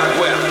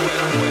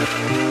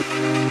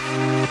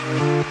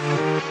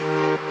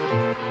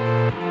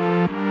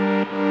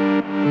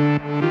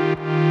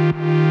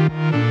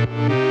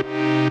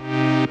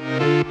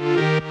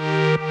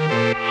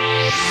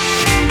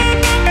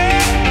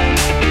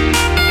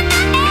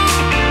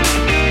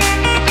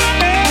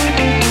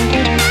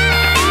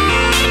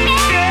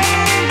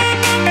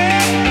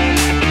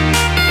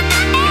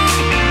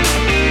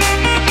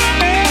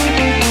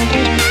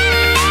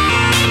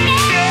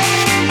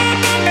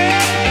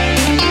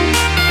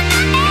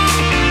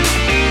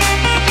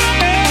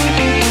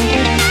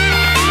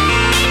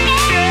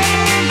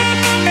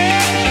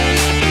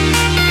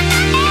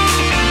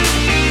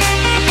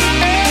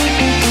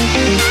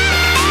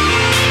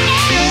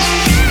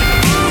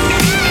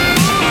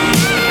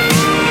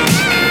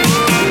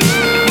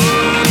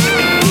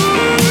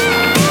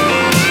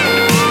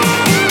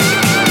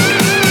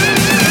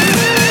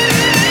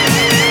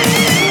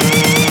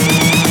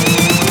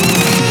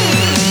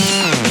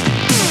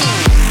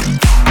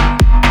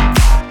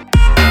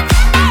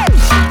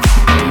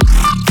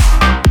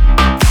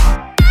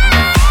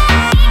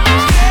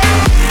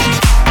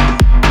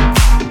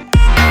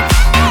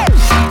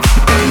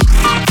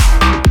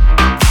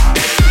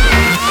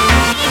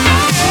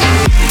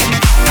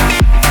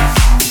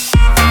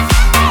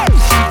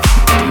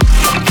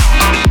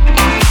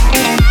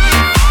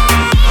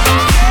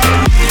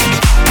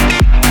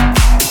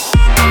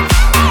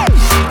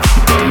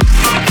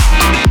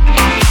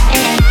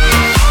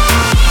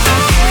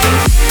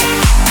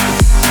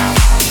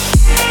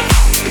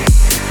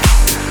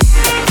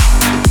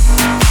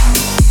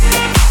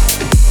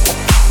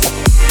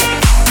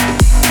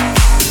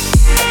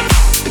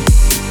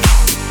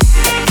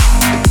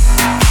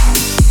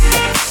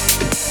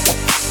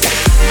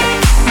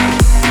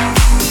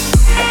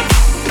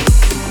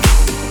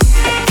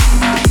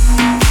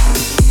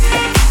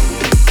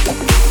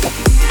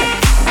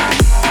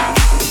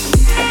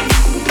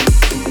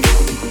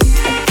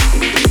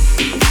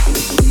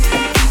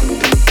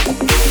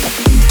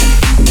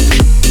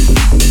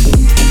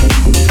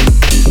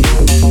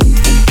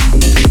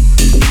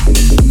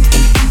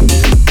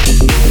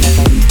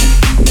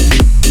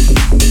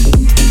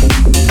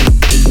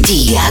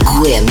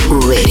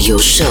 Radio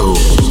show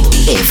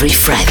every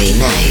Friday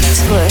night.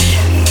 Push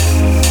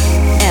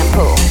and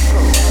pull.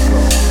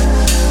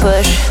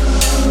 Push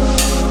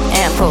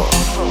and pull.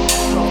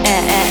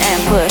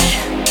 And push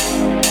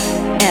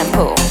and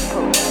pull.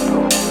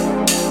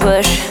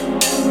 Push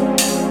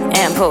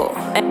and pull.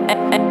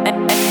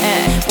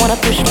 Wanna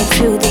push me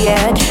to the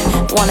edge,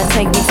 wanna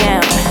take me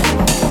down.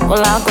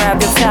 Well, I'll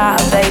grab your tie,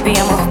 baby,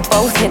 and we'll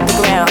both hit the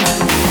ground.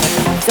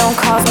 Don't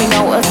cause me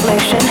no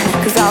affliction,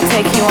 cause I'll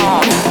take you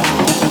on.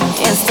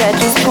 Instead,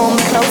 just pull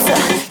me closer,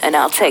 and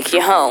I'll take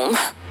you home.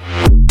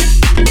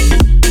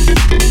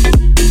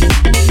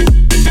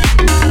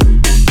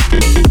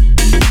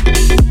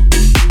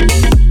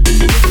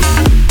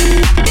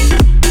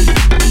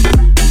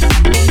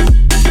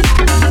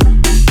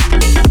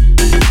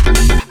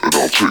 And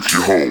I'll take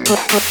you home.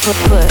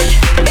 Push.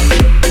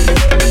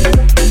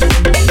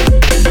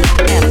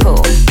 And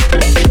pull.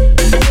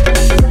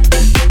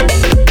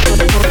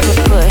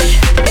 Push.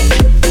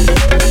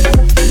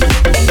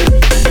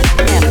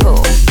 And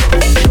pull.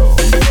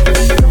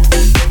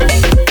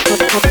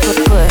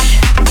 Push.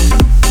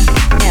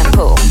 And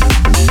pull.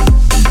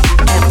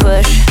 And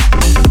push.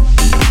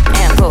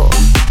 And pull.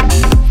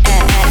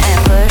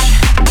 And push.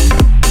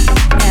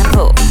 And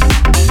pull.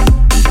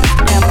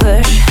 And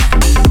push.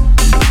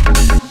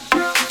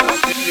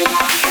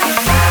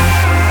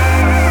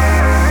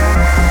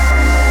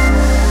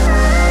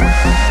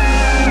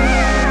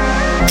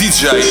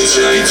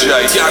 DJ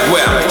Tiago.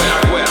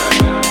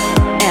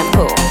 And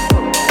pull.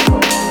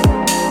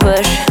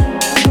 Push.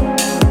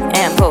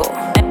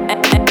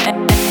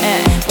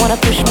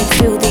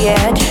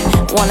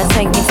 wanna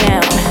take me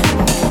down.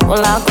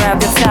 Well, I'll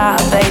grab your tie,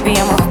 baby,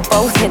 and we'll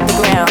both hit the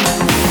ground.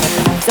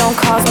 Don't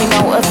cause me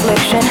no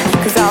affliction,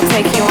 cause I'll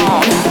take you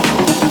on.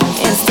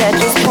 Instead,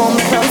 just pull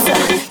me closer,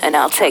 and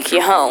I'll take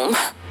you home.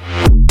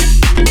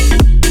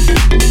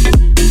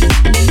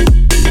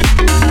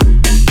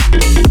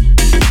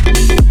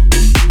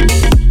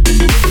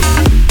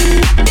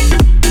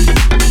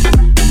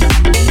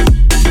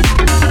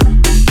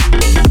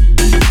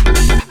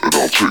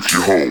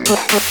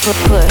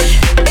 Push.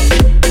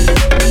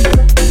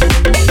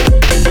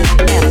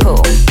 And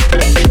pull.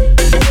 Push.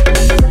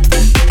 And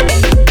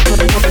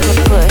pull.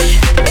 Push.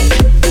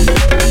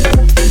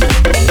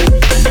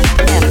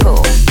 And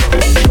pull.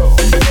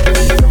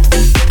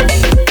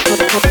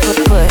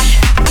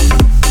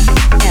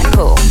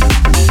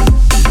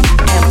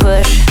 And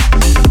push.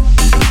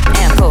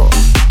 And pull.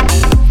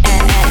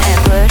 And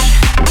push.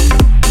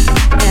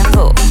 And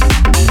pull.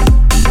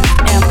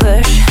 And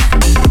push.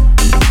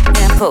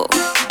 And pull.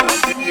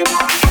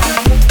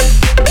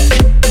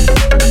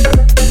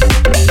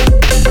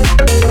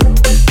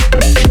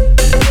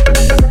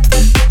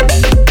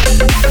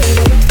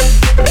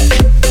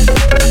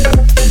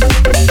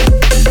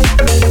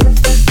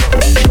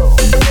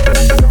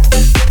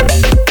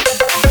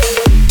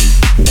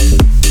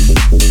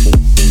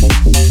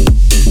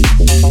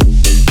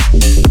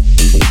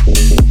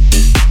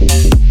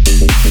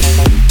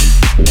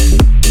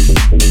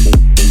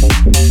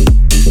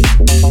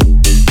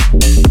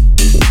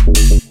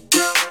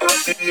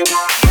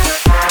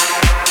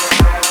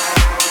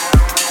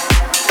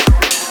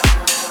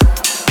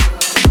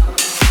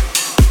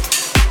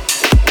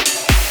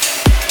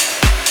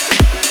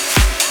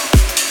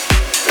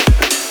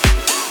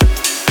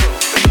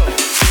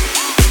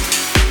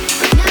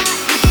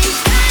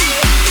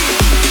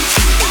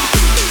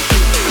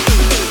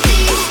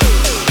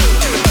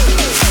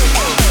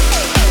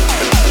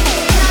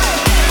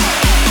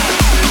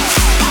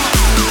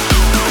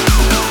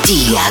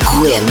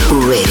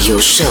 Tiago Radio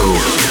Show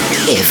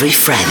every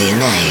Friday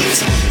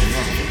night.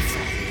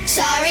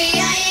 Sorry,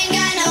 I ain't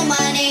got no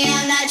money.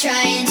 I'm not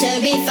trying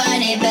to be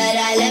funny, but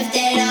I left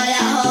it all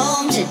at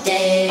home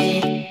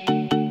today.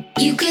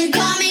 You can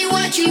call me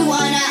what you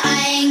wanna.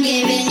 I ain't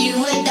giving you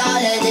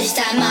 $1 this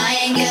time. I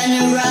ain't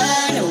gonna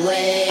run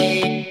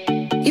away.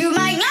 You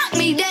might knock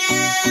me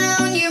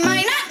down, you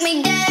might knock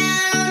me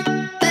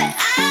down, but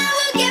I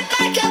will get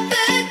back up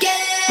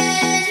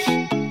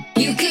again.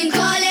 You can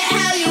call it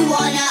how you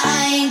wanna.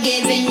 I ain't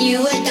giving you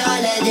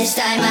 $1 this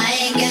time. I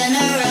ain't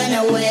gonna run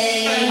away.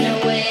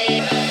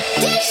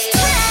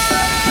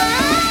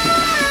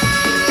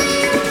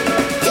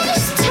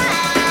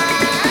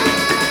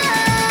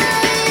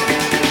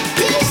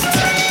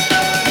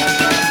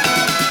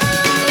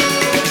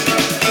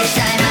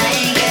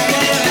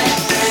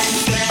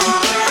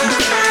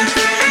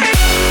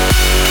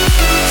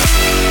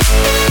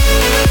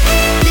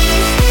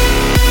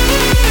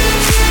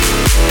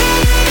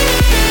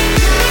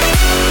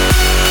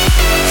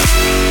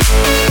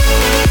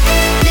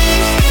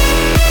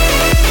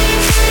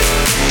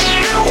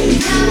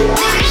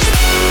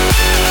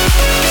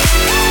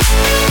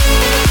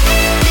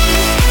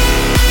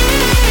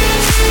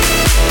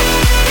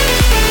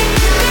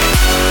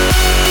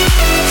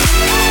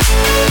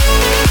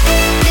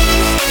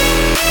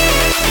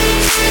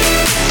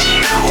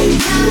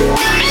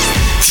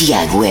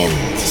 Tiago M.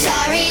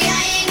 Sorry,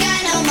 I ain't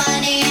got no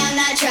money. I'm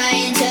not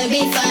trying to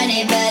be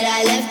funny, but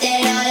I left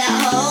it all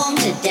at home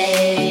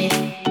today.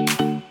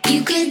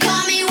 You can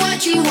call me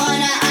what you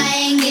wanna. I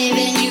ain't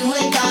giving you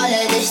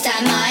 $1 this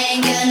time. I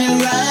ain't gonna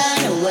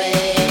run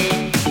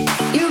away.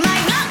 You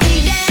might knock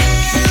me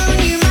down,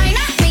 you might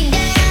knock me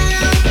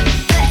down,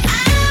 but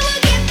I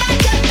will get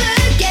back up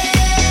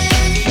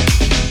again.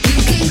 You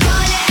can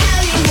call it how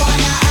you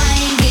wanna. I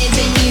ain't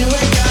giving you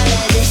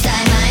 $1 this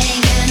time. I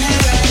ain't gonna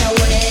run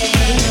away.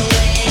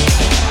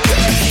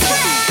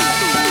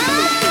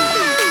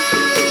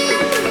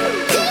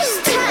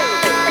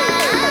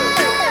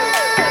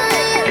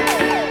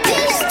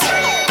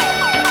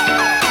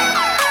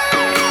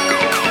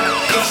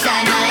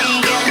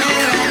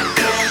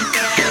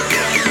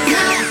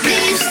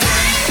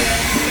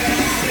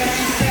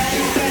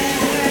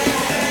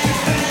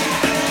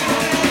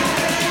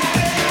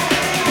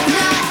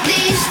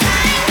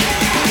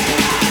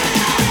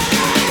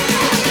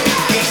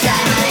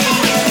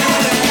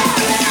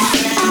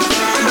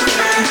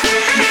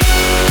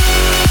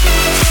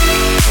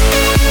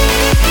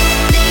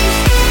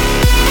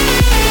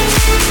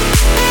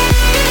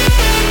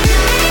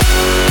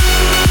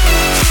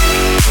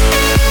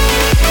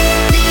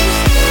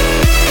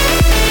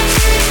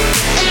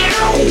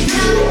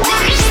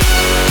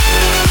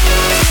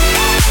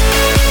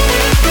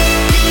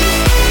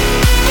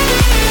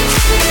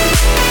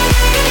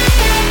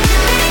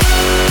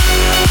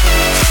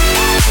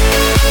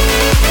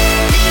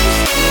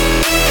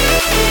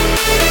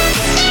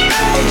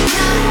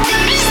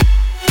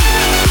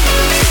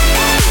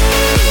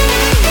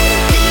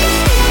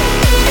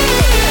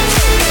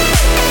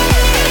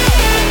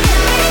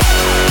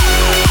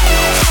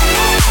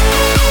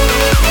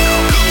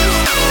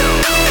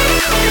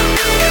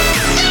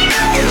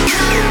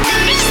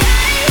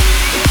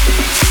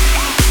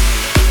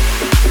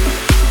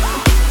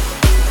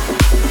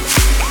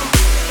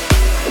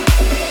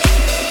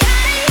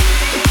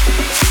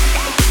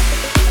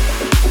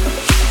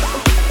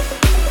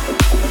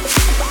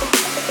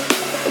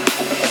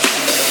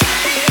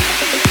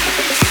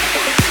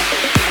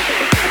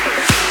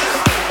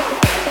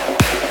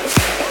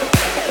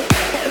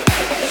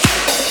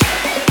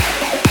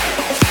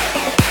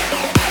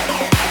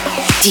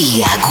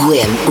 Tiago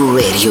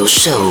Radio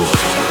Show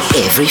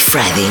every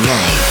Friday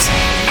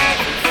night.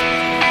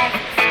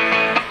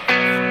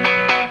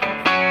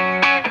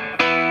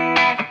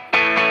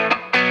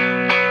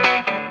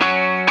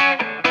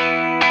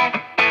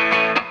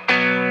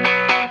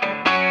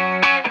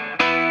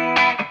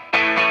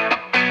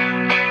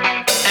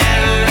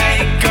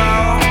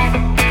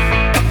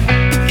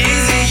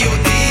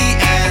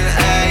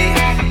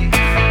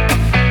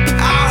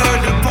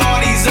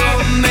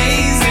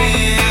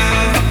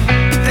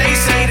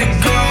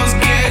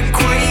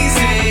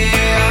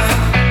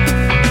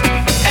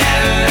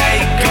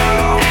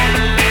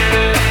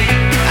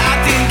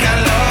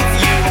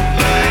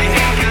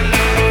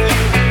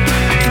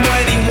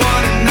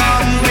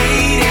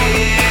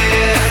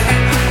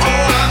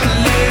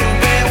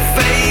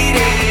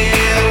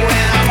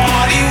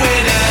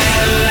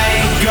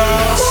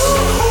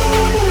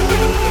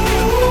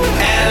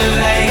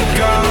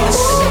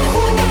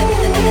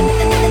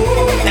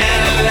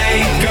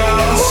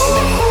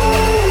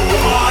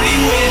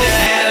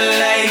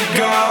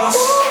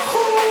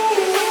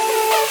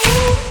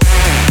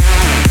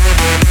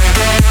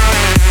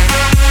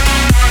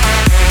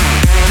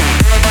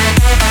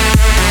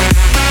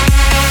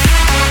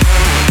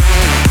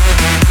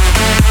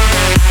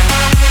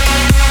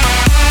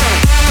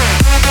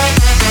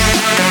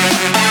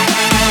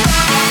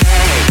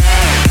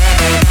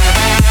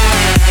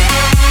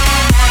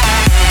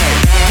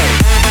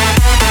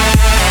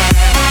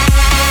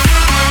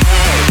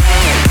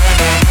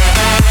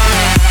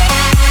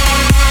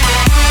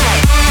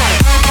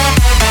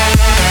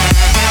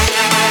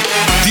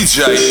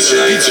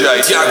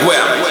 DJ Tiago.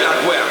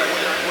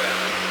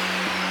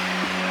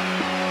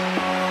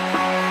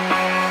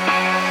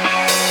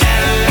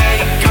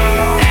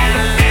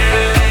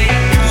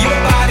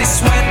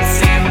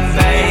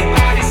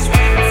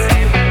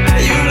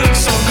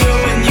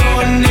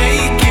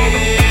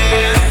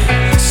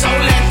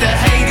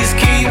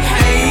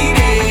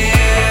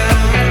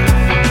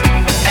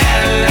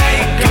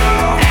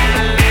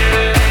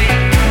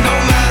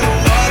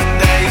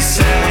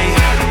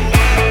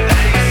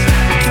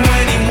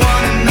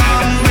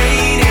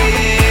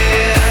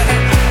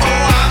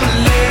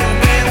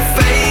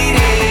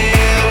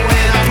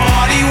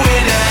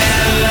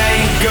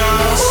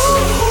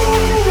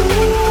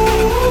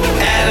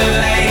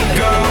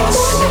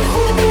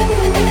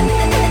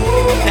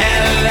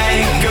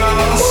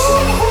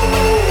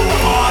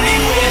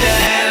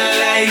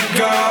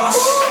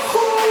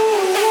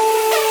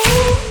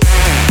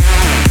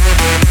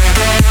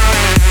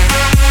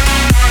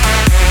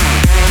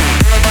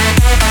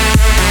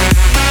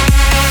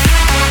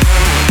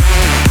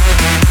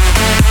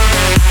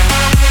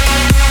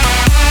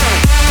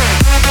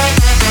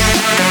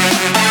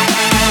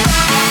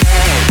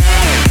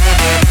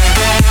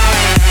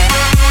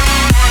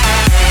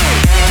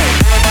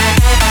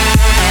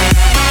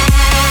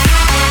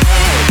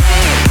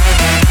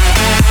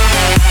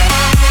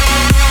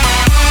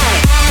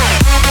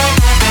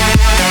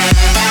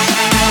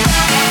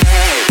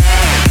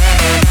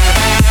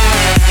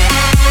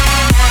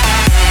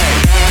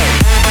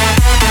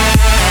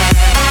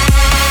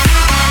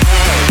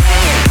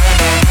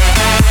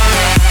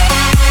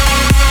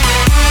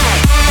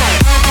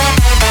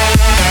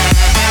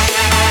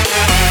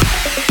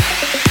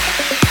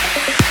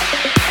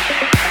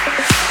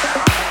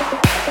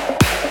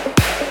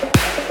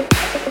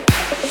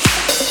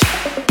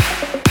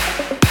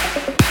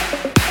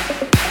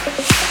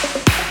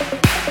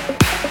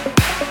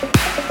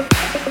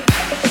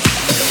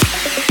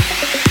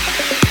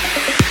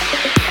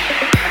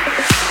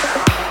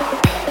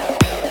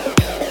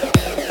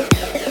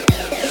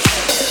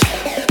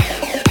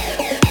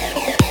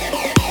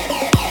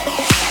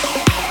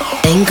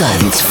 Thank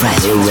God it's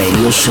Friday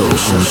Radio Show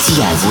con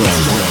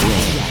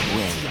Tiago.